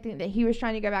 that's what they think, that he was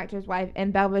trying to go back to his wife,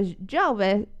 and Belva's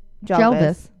Jelvis.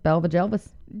 Belva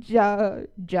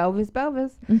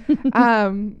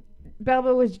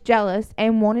was jealous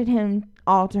and wanted him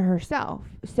all to herself.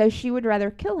 So she would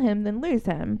rather kill him than lose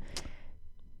him.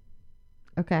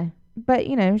 Okay. But,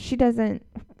 you know, she doesn't...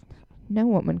 No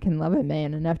woman can love a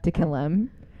man enough to kill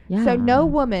him. Yeah. So no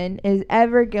woman is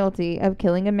ever guilty of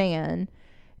killing a man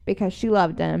because she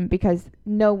loved him, because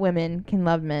no women can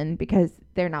love men because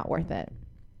they're not worth it.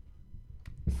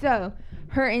 So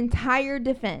her entire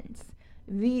defense,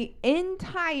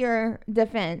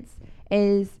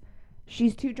 is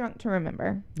she's too drunk to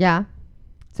remember. Yeah.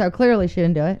 So clearly she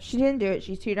didn't do it. She didn't do it.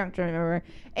 She's too drunk to remember.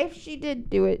 If she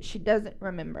did do it, she doesn't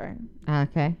remember.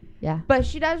 Okay. Yeah. But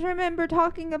she does remember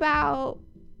talking about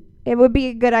it would be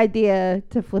a good idea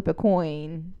to flip a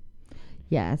coin.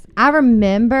 Yes. I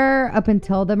remember up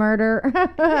until the murder.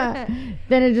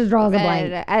 Then it just draws a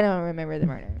blank. I don't remember the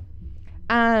murder.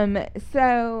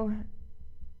 So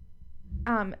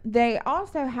they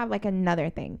also have like another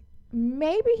thing.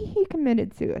 Maybe he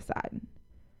committed suicide.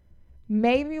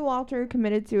 Maybe Walter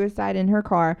committed suicide in her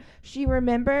car. She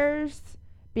remembers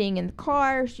being in the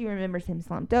car. She remembers him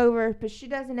slumped over, but she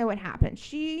doesn't know what happened.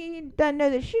 She doesn't know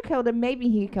that she killed him. Maybe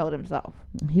he killed himself.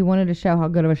 He wanted to show how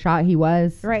good of a shot he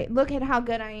was. Right. Look at how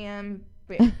good I am.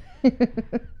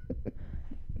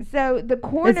 So the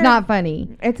coroner... It's not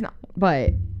funny. It's not.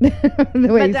 But the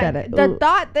way you said it. The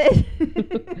thought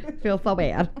that... Feels so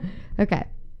bad. Okay.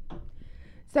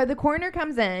 So the coroner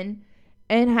comes in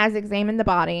and has examined the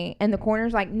body, and the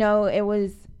coroner's like, no, it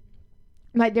was...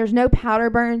 Like, there's no powder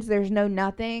burns. There's no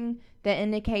nothing that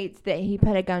indicates that he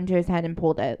put a gun to his head and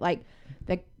pulled it.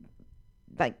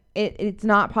 It's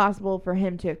not possible for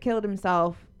him to have killed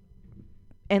himself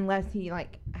unless he,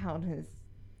 like, held his...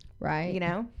 Right. You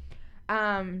know?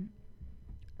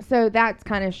 So that's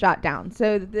kind of shot down.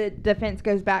 So the defense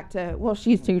goes back to, well,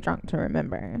 she's too drunk to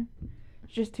remember.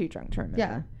 She's just too drunk to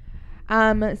remember.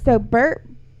 Yeah. So Bert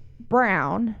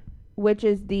Brown, which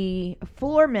is the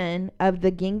floorman of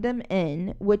the Kingdom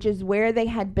Inn, which is where they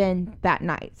had been that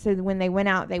night. So when they went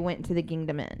out, they went to the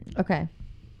Kingdom Inn. Okay.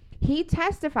 He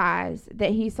testifies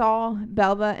that he saw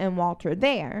Belva and Walter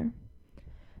there,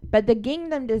 but the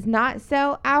Kingdom does not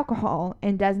sell alcohol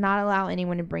and does not allow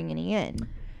anyone to bring any in.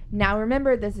 Now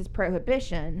remember, this is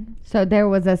prohibition. So there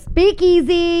was a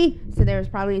speakeasy. So there was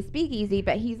probably a speakeasy,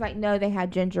 but he's like, no, they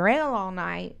had ginger ale all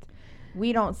night.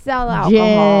 We don't sell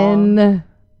alcohol.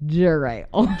 Ginger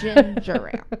ale. Ginger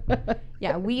ale.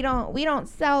 Yeah, we don't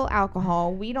sell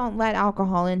alcohol. We don't let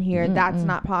alcohol in here. Mm-mm. That's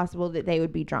not possible that they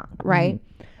would be drunk, right?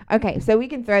 Okay, so we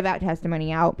can throw that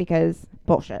testimony out because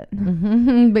bullshit.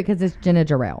 Because it's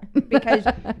ginger ale. Because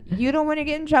you don't want to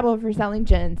get in trouble for selling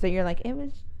gin, so you're like, it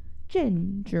was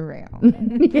ginger ale.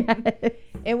 Yes.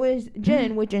 It was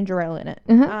gin with ginger ale in it.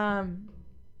 Uh-huh.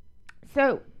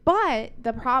 But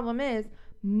the problem is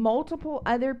multiple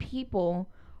other people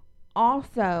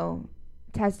also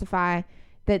testify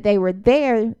that they were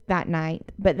there that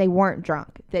night, but they weren't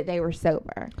drunk, that they were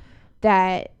sober.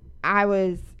 That I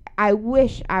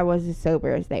wish I was as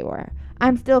sober as they were.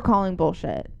 I'm still calling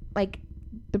bullshit. Like,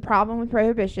 the problem with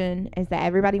prohibition is that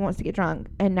everybody wants to get drunk,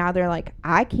 and now they're like,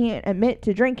 I can't admit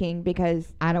to drinking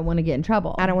because I don't want to get in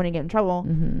trouble. I don't want to get in trouble.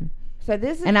 Mm-hmm. So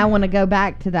this is, and I want to go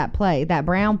back to that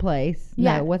brown place.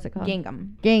 Yeah. No, what's it called?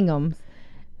 Gingham's.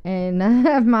 And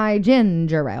have my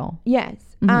ginger ale. Yes.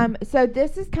 Mm-hmm. So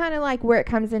this is kind of like where it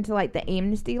comes into like the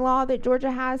amnesty law that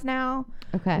Georgia has now.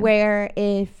 Okay. Where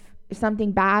if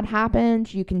something bad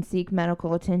happens, you can seek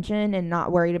medical attention and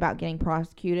not worried about getting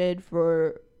prosecuted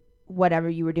for whatever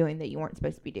you were doing that you weren't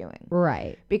supposed to be doing.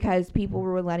 Right. Because people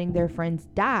were letting their friends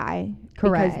die.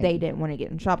 Correct. Because they didn't want to get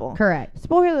in trouble. Correct.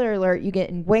 Spoiler alert, you get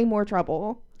in way more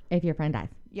trouble. If your friend dies.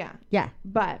 Yeah. Yeah.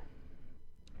 But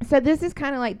so this is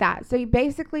kind of like that. So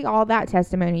basically all that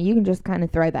testimony, you can just kind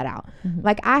of throw that out. Mm-hmm.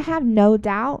 Like, I have no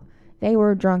doubt they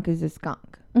were drunk as a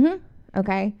skunk. Mm-hmm.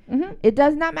 Okay? Mm-hmm. It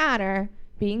does not matter.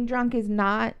 Being drunk is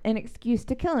not an excuse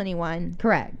to kill anyone.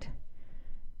 Correct.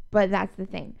 But that's the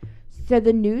thing. So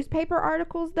the newspaper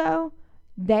articles, though,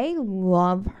 they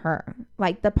love her.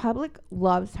 Like, the public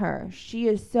loves her. She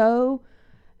is so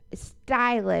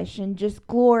stylish and just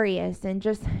glorious and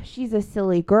just, she's a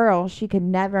silly girl. She could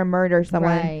never murder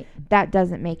someone. Right. That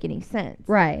doesn't make any sense.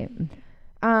 Right.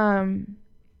 So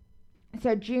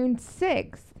June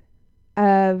 6th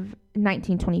of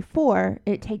 1924,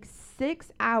 it takes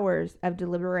 6 hours of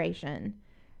deliberation,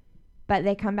 but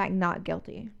they come back not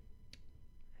guilty.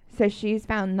 So she's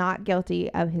found not guilty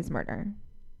of his murder.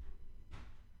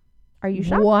 Are you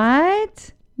shocked?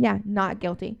 What? Yeah, not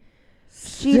guilty.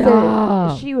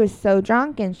 Stop. She was so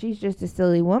drunk, and she's just a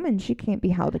silly woman. She can't be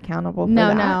held accountable for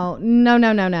No.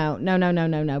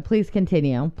 Please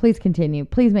continue.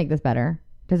 Please make this better.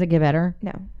 Does it get better?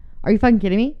 No, Are you fucking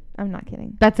kidding me? I'm not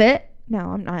kidding. That's it? No,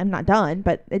 I'm not. I'm not done,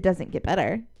 but it doesn't get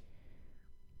better.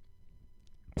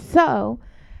 So,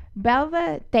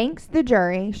 Belva thanks the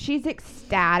jury. She's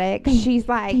ecstatic. She's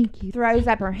like, throws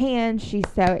up her hands. She's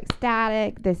so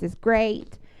ecstatic. This is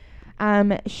great.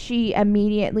 She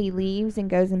immediately leaves and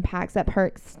goes and packs up her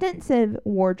extensive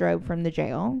wardrobe from the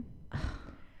jail.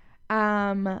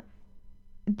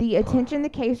 The attention the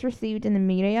case received in the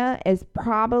media is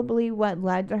probably what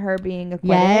led to her being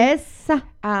acquitted. Yes.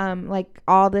 Like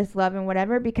all this love and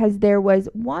whatever, because there was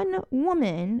one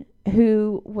woman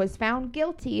who was found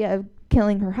guilty of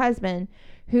killing her husband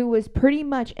who was pretty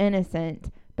much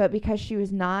innocent, but because she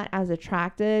was not as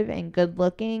attractive and good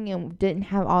looking and didn't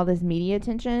have all this media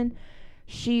attention,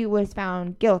 she was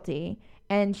found guilty.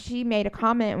 And she made a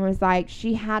comment and was like,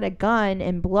 she had a gun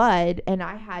and blood, and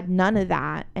I had none of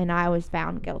that, and I was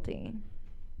found guilty.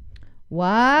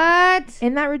 What?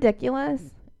 Isn't that ridiculous?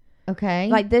 Okay.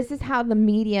 Like, this is how the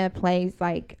media plays,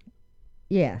 like,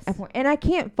 yes. and I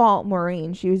can't fault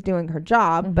Maureen. She was doing her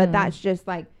job, but that's just,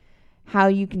 like, how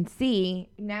you can see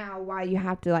now why you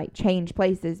have to, like, change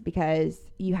places because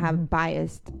you have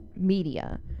biased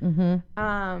media.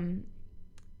 Mm-hmm.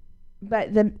 But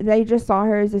they just saw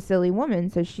her as a silly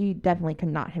woman, so she definitely could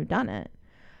not have done it.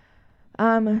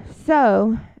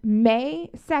 So, May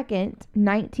 2nd,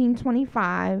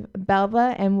 1925,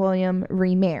 Belva and William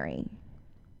remarry.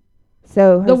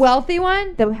 So The wealthy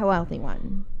one? the wealthy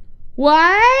one.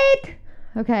 What?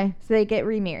 Okay. So they get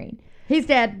remarried. He's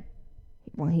dead.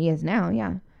 Well, he is now,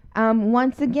 yeah.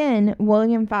 Once again,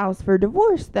 William files for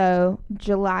divorce, though,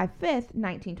 July 5th,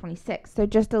 1926. So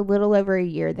just a little over a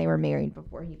year they were married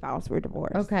before he files for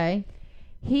divorce. Okay.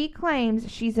 He claims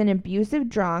she's an abusive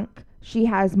drunk, She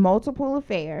has multiple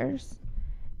affairs.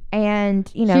 And,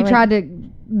 She like, tried to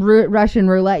Russian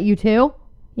roulette you too?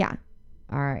 Yeah.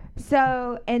 All right.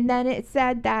 So, and then it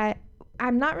said that,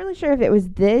 I'm not really sure if it was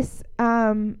this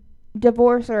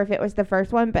divorce or if it was the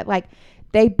first one, but like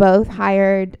they both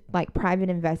hired like private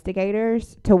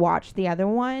investigators to watch the other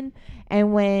one.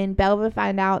 And when Belva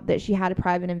found out that she had a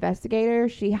private investigator,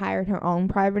 she hired her own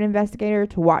private investigator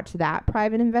to watch that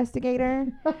private investigator.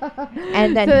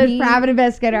 And then so it's private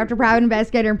investigator after private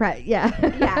investigator and yeah.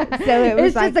 So it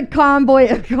was it's just a convoy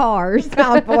of cars.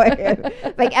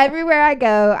 Like everywhere I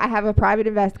go, I have a private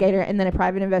investigator and then a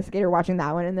private investigator watting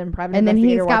that one, and then private and then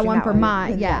investigator he's got watching one that for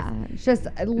mine. Yeah, it's just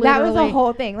that was the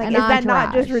whole thing. Like, is that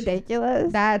not just entourage.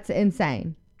 ridiculous? That's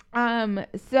insane.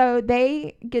 So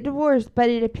they get divorced, but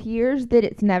it appears that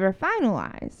it's never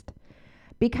finalized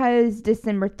because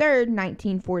December 3rd,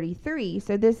 1943,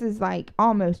 so this is like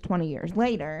almost 20 years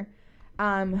later,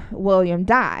 William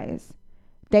dies.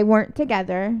 They weren't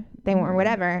together, they weren't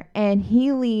whatever, and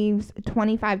he leaves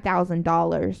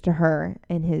 $25,000 to her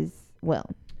in his will.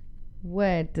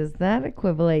 What does that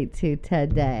equivalent to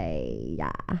today?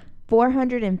 Yeah.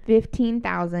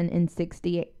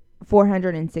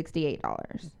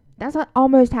 $468. That's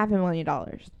almost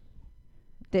 $500,000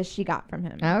 that she got from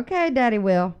him. Okay, Daddy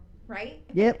Will. Right?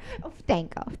 Yep. Oh,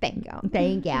 thank you. Thank you.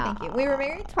 Thank you. We were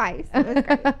married twice. It was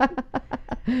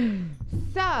great.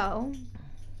 So,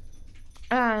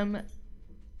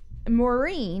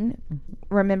 Maureen,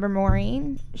 remember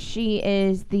Maureen? She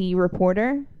is the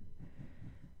reporter.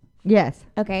 Yes.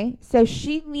 Okay. So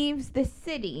she leaves the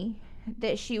city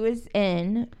that she was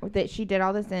in, that she did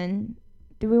all this in.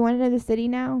 Do we want to know the city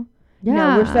now? Yeah.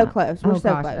 No, we're so close. We're so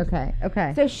gosh. close.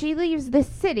 Okay. So she leaves the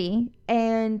city,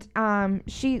 and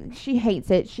she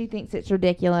hates it. She thinks it's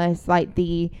ridiculous, like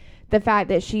the fact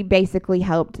that she basically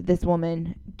helped this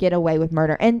woman get away with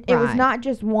murder. And it was not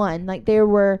just one. Like, there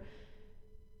were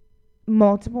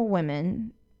multiple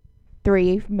women,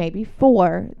 3, maybe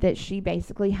 4, that she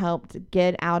basically helped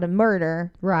get out of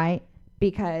murder. Right.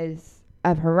 Because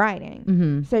of her writing.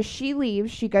 Mm-hmm. So she leaves,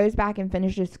 she goes back and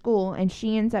finishes school, and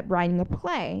she ends up writing a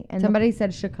play. And somebody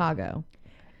said Chicago.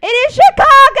 It is Chicago!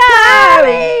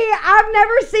 Patty! I've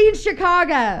never seen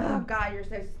Chicago. Oh, God, you're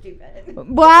so stupid.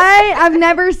 What? I've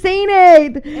never seen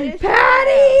it. It is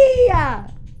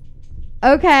Patty!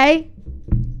 Okay.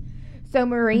 So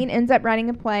Maureen ends up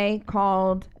writing a play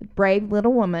called Brave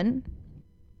Little Woman.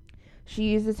 She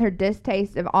uses her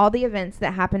distaste of all the events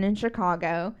that happen in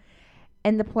Chicago,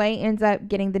 and the play ends up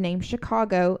getting the name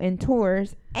Chicago in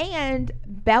tours, and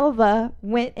Belva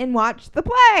went and watched the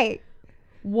play.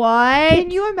 What? Can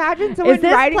you imagine someone is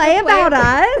this writing play a play about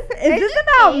us? Is this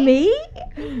about me?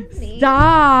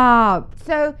 Stop.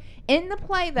 So in the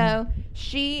play, though,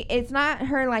 it's not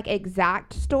her like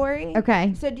exact story.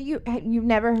 Okay. So you've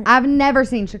never? I've never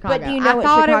seen Chicago. But do you know I what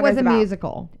thought Chicago's it was a about?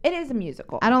 musical. It is a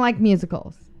musical. I don't like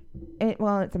musicals.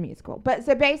 It's a musical. But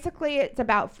so basically it's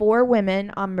about 4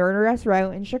 women on Murderous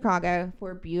Row in Chicago,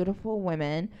 4 beautiful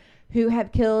women who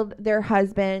have killed their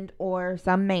husband or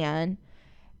some man,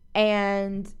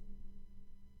 and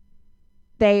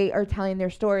they are telling their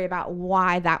story about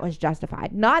why that was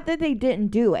justified. Not that they didn't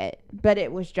do it, but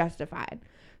it was justified.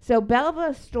 So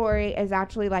Belva's story is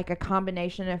actually like a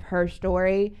combination of her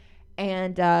story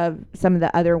and some of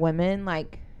the other women.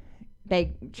 Like,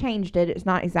 they changed it. It's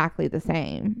not exactly the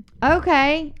same.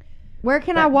 Okay. Where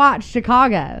can I watch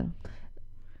Chicago?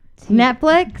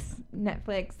 Netflix?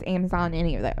 Netflix, Amazon,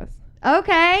 any of those.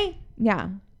 Okay. Yeah.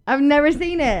 I've never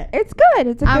seen it. It's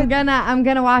good. I'm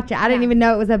gonna watch it. I didn't even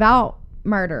know it was about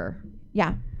murder.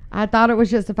 Yeah. I thought it was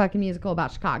just a fucking musical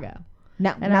about Chicago.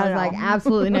 No. And I was like,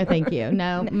 absolutely no thank you.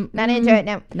 No. Not into it,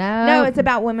 no. No. No, it's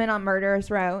about women on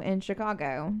Murderous Row in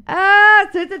Chicago.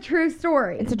 So it's a true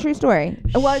story. It's a true story.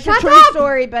 Well, it's Shut a true up!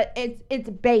 story, but it's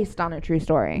based on a true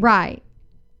story. Right.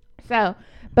 So,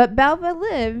 but Belva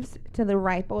lives to the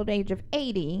ripe old age of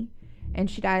 80, and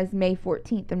she dies May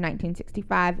 14th of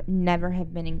 1965, never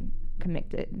have been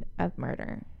convicted of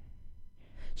murder.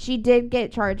 She did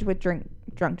get charged with drunk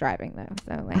driving, though.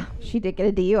 So, like, she did get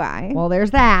a DUI. Well,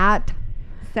 there's that.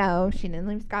 So, she didn't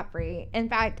leave scot-free. In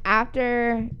fact,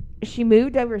 after she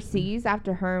moved overseas,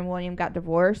 after her and William got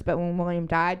divorced, but when William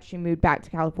died, she moved back to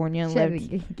California and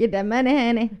lived. Get that money,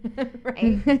 honey.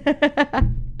 Right.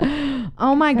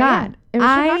 Oh, my God. Yeah, it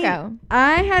was Chicago.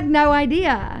 I had no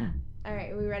idea. All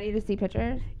right, are we ready to see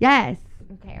pictures? Yes.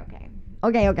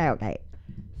 Okay.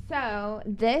 So,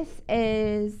 this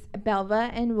is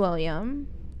Belva and William.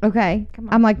 Okay. Come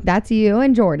on. I'm like, that's you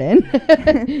and Jordan.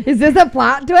 Is this a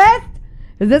plot twist?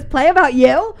 Is this play about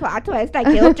you? Plot twist, I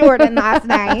killed Jordan last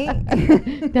night.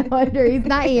 No wonder he's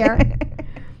not here.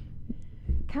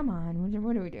 Come on.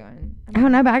 What are we doing? I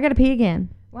don't know, but I gotta pee again.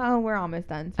 Well, we're almost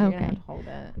done, so you're going to Okay. have to hold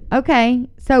it. Okay,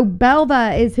 so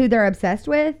Belva is who they're obsessed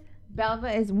with.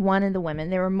 Belva is one of the women.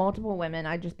 There were multiple women.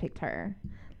 I just picked her.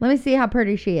 Let me see how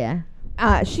pretty she is.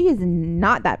 She is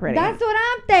not that pretty. That's what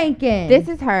I'm thinking. This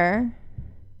is her.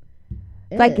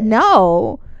 Like, Ugh.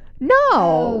 no.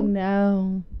 Oh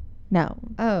No. no. No.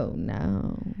 Oh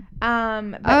no.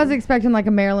 But I was expecting like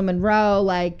a Marilyn Monroe,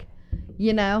 like,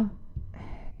 you know.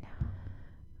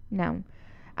 no.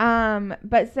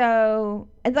 But so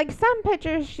it's like some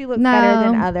pictures she looks better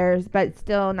than No. others, but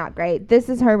still not great. This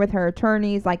is her with her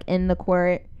attorneys like in the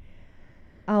court.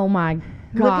 Oh my god.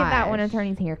 Look at that one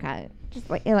attorney's haircut. Just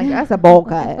like that's a bowl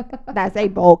cut. That's a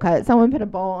bowl cut. Someone put a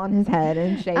bowl on his head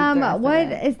and shaved. the rest of What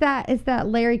it. is that? Is that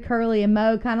Larry Curly and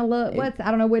Moe kind of look? I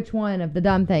don't know which one of the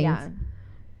dumb things. Yeah.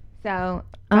 So.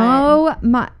 Oh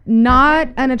my! Not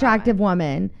That's an attractive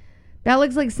woman. That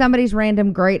looks like somebody's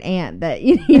random great aunt. That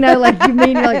you know, like you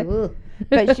mean you're like. Ugh.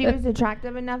 But she was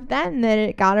attractive enough then that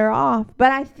it got her off.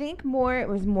 But I think it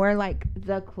was more like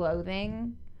the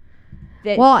clothing.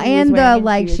 That Well, she was and wearing, the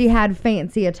like was- she had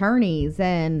fancy attorneys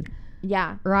and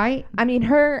Yeah. right I mean,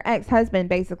 her ex-husband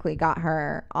basically got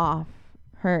her off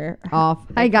her. off.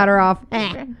 I got her off.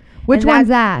 Which And one's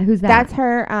that? Who's that? That's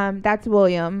her. That's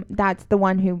William. That's the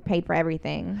one who paid for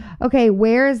everything. Okay.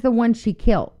 Where is the one she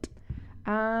killed?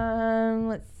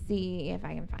 Let's see if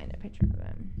I can find a picture of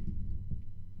him.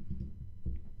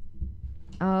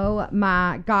 Oh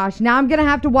my gosh! Now I'm gonna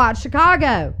have to watch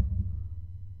Chicago.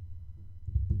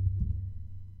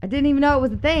 I didn't even know it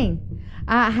was a thing.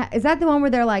 Is that the one where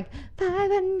they're like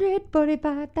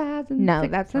 545,000? No,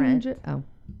 that's Rent. Oh,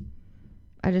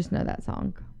 I just know that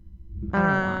song. I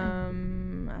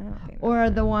don't know why. I don't think. Or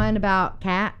the one about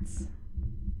cats.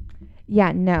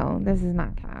 Yeah, no, this is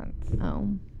not Cats. Oh.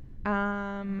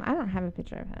 I don't have a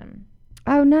picture of him,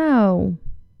 Oh no.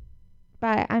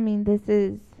 but I mean, this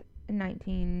is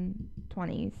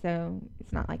 1920, so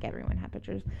it's not like everyone had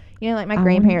pictures. You know, like my I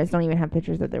grandparents don't even have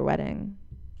pictures of their wedding.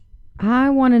 I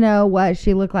want to know what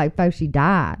she looked like before she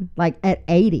died. Like at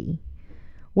 80.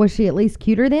 Was she at least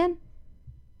cuter then?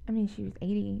 I mean, she was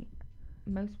 80.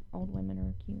 Most old women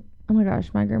are cute. Oh my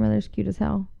gosh, my grandmother's cute as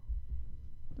hell.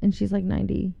 And she's like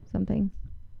 90 something.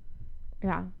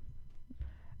 Yeah.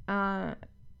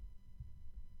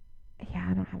 Yeah,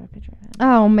 I don't have a picture of him.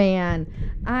 Oh man,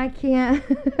 I can't.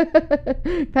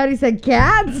 Patty said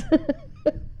cats.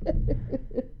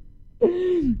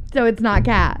 So it's not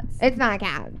cats. It's not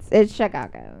Cats. It's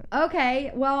Chicago.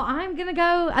 Okay, well I'm gonna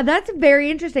go. That's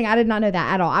very interesting. I did not know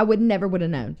that at all. I would never would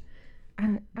have known.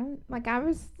 I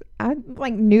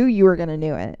knew you were gonna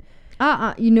do it.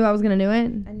 You knew I was gonna do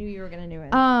it. I knew you were gonna do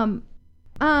it.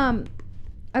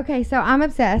 Okay, so I'm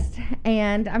obsessed,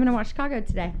 and I'm gonna watch Chicago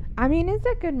today. I mean, it's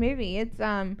a good movie. It's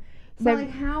So so like,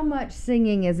 how much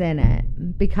singing is in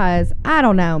it? Because I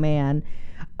don't know, man.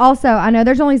 Also, I know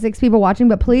there's only 6 people watching,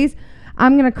 but please,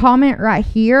 I'm gonna comment right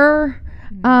here.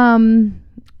 I'm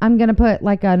gonna put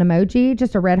like an emoji,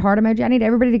 just a red heart emoji. I need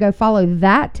everybody to go follow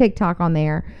that TikTok on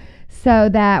there, so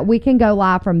that we can go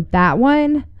live from that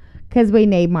one. Because we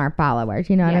need more followers.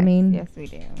 You know what I mean? Yes, we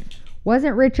do.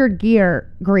 Wasn't Richard Gere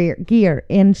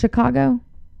in Chicago?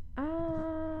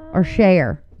 Or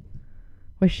Cher?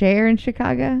 Was Cher in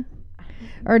Chicago?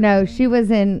 Or no, she was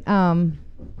in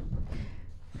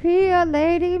Here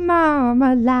Lady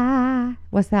Marmalade.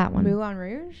 What's that one? Moulin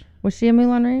Rouge? Was she in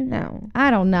Moulin Rouge? No, I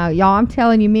don't know. Y'all, I'm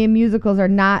telling you, me and musicals are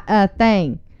not a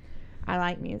thing. I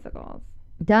like musicals.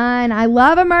 Done. I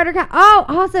love a murder cast. Oh,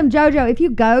 awesome, JoJo. If you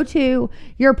go to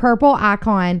your purple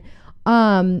icon,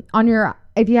 on your,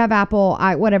 if you have Apple,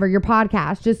 whatever, your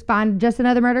podcast, just find Just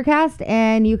Another Murder Cast,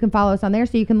 and you can follow us on there,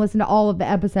 so you can listen to all of the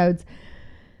episodes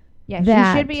Yes,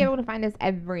 That- you should be able to find us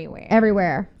everywhere.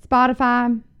 everywhere.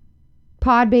 Spotify,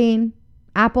 Podbean,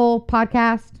 Apple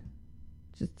Podcast.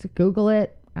 Just to Google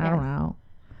it. I don't Yes. know.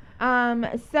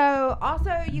 So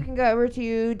also you can go over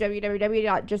to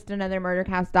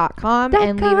www.justanothermurdercast.com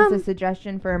and leave us a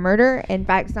suggestion for a murder. In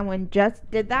fact, someone just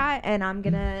did that, and I'm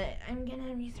gonna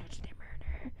research their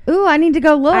murder. Ooh, I need to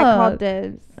go look. I called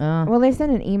dibs. Oh. Well, they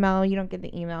send an email. You don't get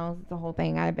the emails. It's the whole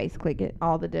thing. I basically get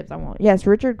all the dibs I want. Yes,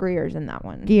 Richard Greer's in that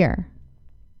one. Gear.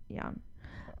 Yeah.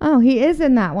 Oh, he is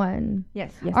in that one.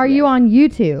 Yes. Yes. Are he you is. on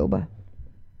YouTube?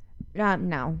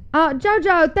 No.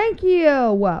 JoJo, thank you.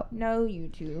 No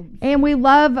YouTube. And we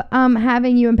love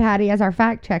having you and Patty as our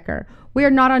fact checker. We are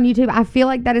not on YouTube. I feel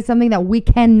like that is something that we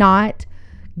cannot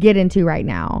get into right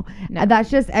now. No. That's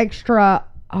just extra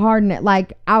hard.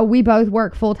 Like, we both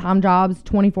work full-time jobs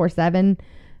 24/7,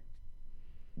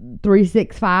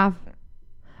 365.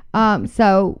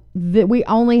 So we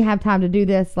only have time to do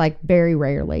this like very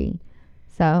rarely.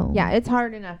 So Yeah, it's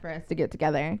hard enough for us to get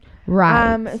together.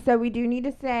 right. So we do need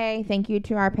to say thank you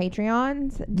to our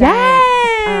Patreons.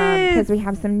 Yes! Because we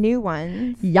have some new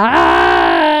ones.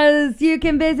 Yes! You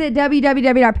can visit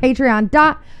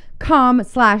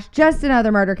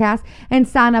www.patreon.com/justanothermurdercast and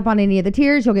sign up on any of the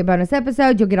tiers. You'll get bonus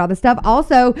episodes. You'll get all the stuff.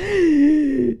 Also,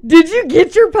 did you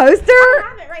get your poster? I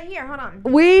have it right here. Hold on.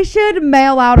 We should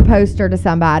mail out a poster to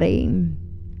somebody.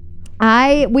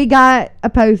 We got a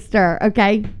poster,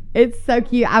 okay? It's so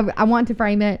cute. I want to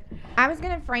frame it. I was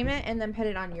going to frame it and then put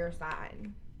it on your side.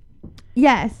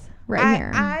 Yes, right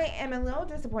here. I am a little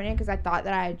disappointed because I thought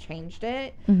that I had changed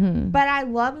it. Mm-hmm. But I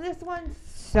love this one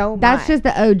so much. That's just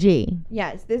the OG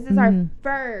Yes, this is our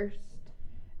first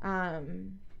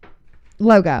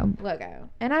logo. logo.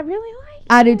 And I really like it.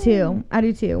 I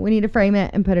do too. We need to frame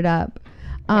it and put it up.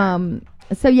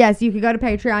 So yes, you can go to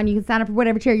Patreon. You can sign up for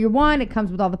whatever tier you want. It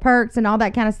comes with all the perks and all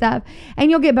that kind of stuff. And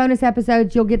you'll get bonus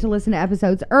episodes. You'll get to listen to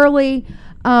episodes early.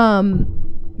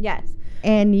 Yes.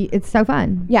 And it's so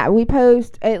fun. Yeah, we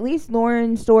post, at least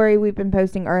Lauren's story we've been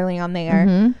posting early on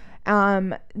there.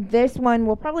 Mm-hmm. This one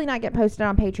will probably not get posted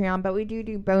on Patreon, but we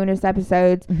do bonus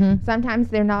episodes. Mm-hmm. Sometimes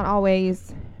they're not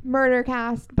always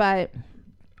Murdercast, but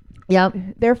Yep.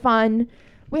 they're fun.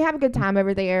 We have a good time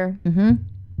over there. Mm-hmm.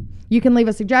 You can leave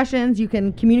us suggestions. You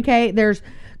can communicate. There's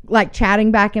like chatting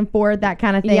back and forth, that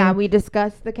kind of thing. Yeah, we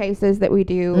discuss the cases that we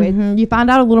do. Mm-hmm. You find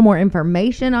out a little more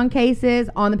information on cases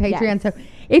on the Patreon. Yes. So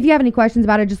if you have any questions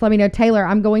about it, just let me know. Taylor,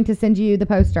 I'm going to send you the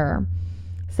poster.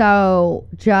 So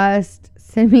just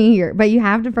send me but you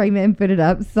have to frame it and put it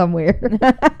up somewhere.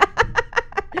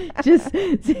 Just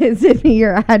send me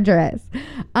your address.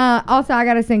 Also, I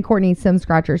got to send Courtney some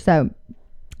scratchers. So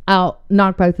I'll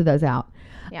knock both of those out.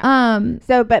 Yeah.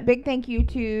 But big thank you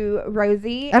to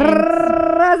Rosie. And,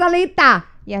 Rosalita.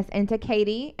 yes, and to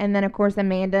Katie. And then, of course,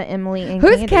 Amanda, Emily, and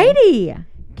Who's Candy. Katie?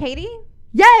 Katie?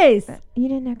 Yes. You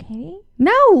didn't know Katie?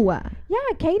 No. Yeah,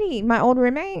 Katie, my old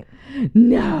roommate.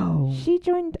 No. She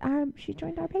joined our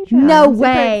Patreon. No I'm super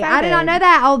way. I did not excited. know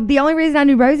that. The only reason I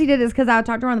knew Rosie did is because I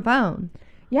talked to her on the phone.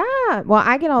 Yeah. Well,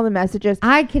 I get all the messages.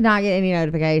 I cannot get any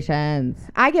notifications.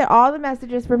 I get all the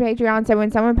messages for Patreon. So when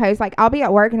someone posts, like, I'll be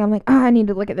at work and I'm like, oh, I need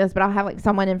to look at this, but I'll have like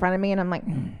someone in front of me and I'm like,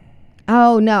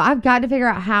 Oh, no. I've got to figure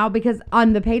out how, because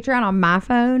on the Patreon on my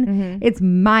phone, it's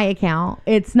my account.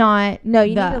 It's not. no,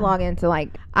 you need to log into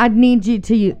like. I need you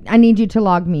to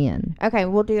log me in. Okay,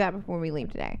 we'll do that before we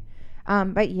leave today.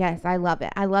 But yes, I love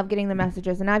it. I love getting the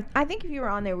messages, and I think if you were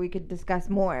on there, we could discuss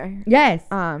more. Yes.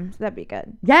 So that'd be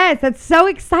good. Yes. That's so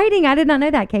exciting. I did not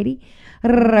know that, Katie.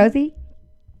 Rosie.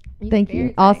 Thank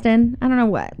you. Austin. I don't know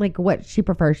what she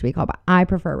prefers to be called, but I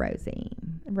prefer Rosie.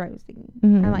 Rosie.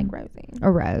 Mhm. I like Rosie.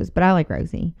 Or Rose, but I like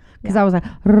Rosie because I was like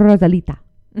Rosalita.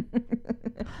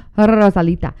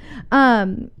 Rosalita.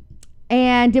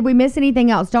 And did we miss anything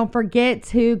else? Don't forget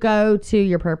to go to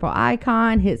your purple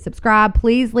icon, hit subscribe.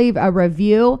 Please leave a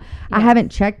review. Yes. I haven't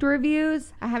checked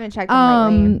reviews. I haven't checked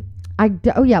them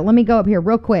lately. Oh yeah, let me go up here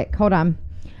real quick. Hold on.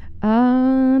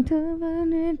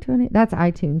 220. That's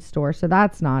iTunes store, so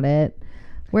that's not it.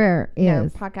 Where No,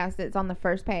 is? podcast. It's on the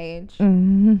first page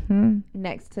Mm-hmm.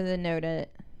 next to the note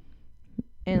it.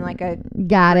 In like a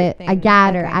Got it. I thing.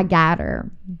 got her. Okay. I got her.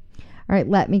 All right,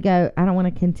 let me go. I don't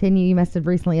want to continue. You must have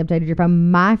recently updated your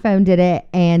phone. My phone did it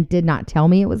and did not tell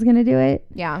me it was going to do it.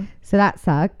 Yeah. So that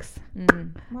sucks. Well,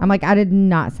 I'm like, I did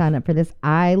not sign up for this.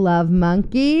 I love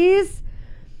monkeys.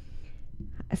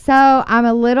 So I'm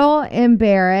a little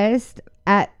embarrassed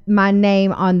at my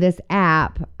name on this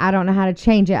app. I don't know how to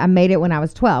change it. I made it when I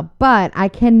was 12, but I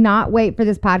cannot wait for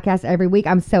this podcast every week.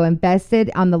 I'm so invested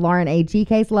on the Lauren AG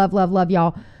case. Love, love, love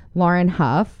y'all. Lauren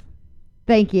Huff.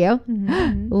 Thank you.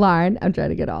 Lauren, I'm trying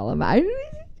to get all of mine.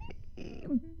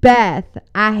 Beth,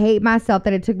 I hate myself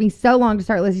that it took me so long to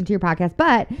start listening to your podcast,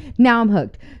 but now I'm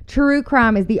hooked. True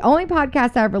Crime is the only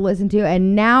podcast I ever listened to,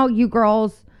 and now you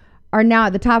girls are now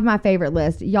at the top of my favorite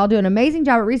list. Y'all do an amazing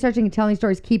job at researching and telling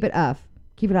stories. Keep it up.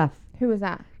 Keep it up. Who was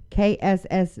that?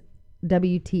 KSSWTF.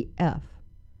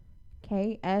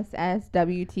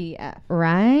 KSSWTF.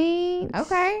 Right?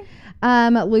 Okay.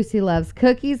 Lucy loves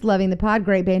cookies, loving the pod,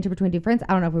 great banter between two friends.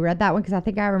 I don't know if we read that one because I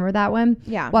think I remember that one.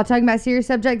 Yeah. While talking about serious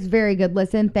subjects, very good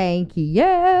listen. Thank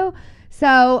you.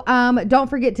 So don't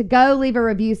forget to go leave a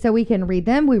review so we can read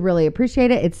them. We really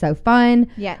appreciate it. It's so fun.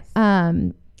 Yes.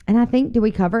 And I think, did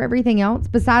we cover everything else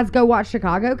besides go watch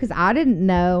Chicago? Because I didn't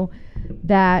know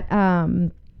that.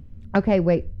 Okay,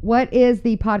 wait. What is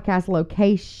the podcast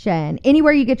location?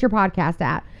 Anywhere you get your podcast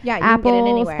at. Yeah, you Apple, can get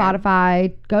it anywhere.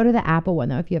 Spotify. Go to the Apple one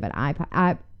though. If you have an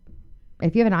iPod,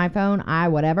 if you have an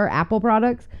iPhone, whatever Apple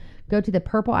products, go to the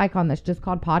purple icon that's just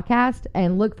called podcast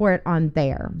and look for it on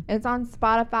there. It's on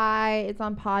Spotify. It's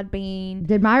on Podbean.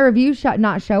 Did my review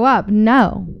not show up?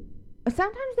 No.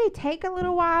 Sometimes they take a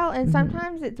little while, and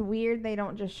sometimes it's weird. They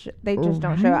don't just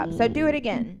don't show up. So do it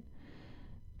again.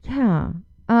 Yeah.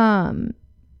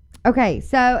 Okay.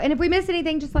 So, and if we missed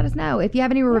anything, just let us know. If you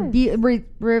have any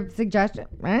suggestions,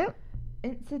 right?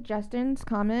 Suggestions,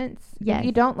 comments. Yes. If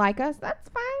you don't like us, that's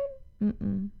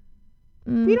fine.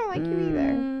 We don't like you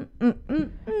either.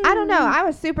 I don't know. I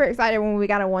was super excited when we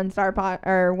got a 1-star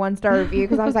 1-star review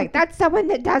because I was like, that's someone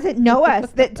that doesn't know us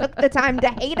that took the time to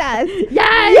hate us.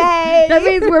 Yes! Yay! That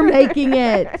means we're making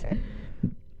it.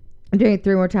 I'm doing it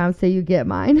 3 more times so you get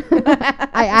mine.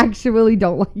 I actually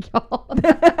don't like y'all.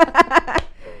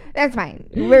 That's fine.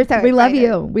 We're so We love excited.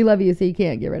 you. We love you, so you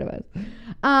can't get rid of us.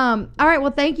 All right. Well,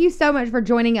 thank you so much for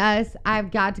joining us. I've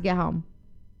got to get home.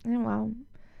 Oh, well,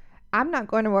 I'm not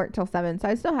going to work till 7, so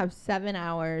I still have 7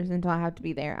 hours until I have to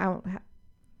be there.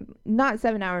 Not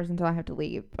 7 hours until I have to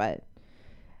leave, but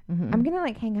I'm gonna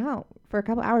like hang out for a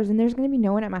couple hours, and there's gonna be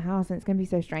no one at my house, and it's gonna be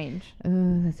so strange.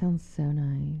 Oh, that sounds so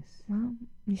nice. Well,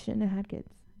 you shouldn't have had kids.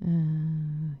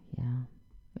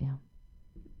 Yeah.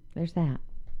 There's that.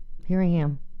 Here I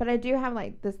am. But I do have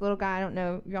like this little guy. I don't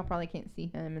know. Y'all probably can't see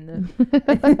him in the,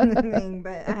 in the thing,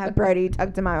 but I have Brody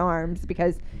tucked in my arms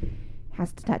because he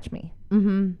has to touch me.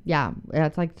 Yeah.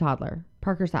 It's like a toddler.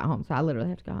 Parker's at home, so I literally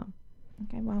have to go home.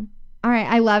 Okay, well. All right.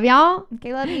 I love y'all.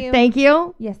 Okay, love you. Thank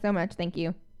you. Yes, so much. Thank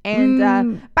you. And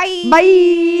bye.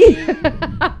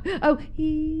 Bye. Oh.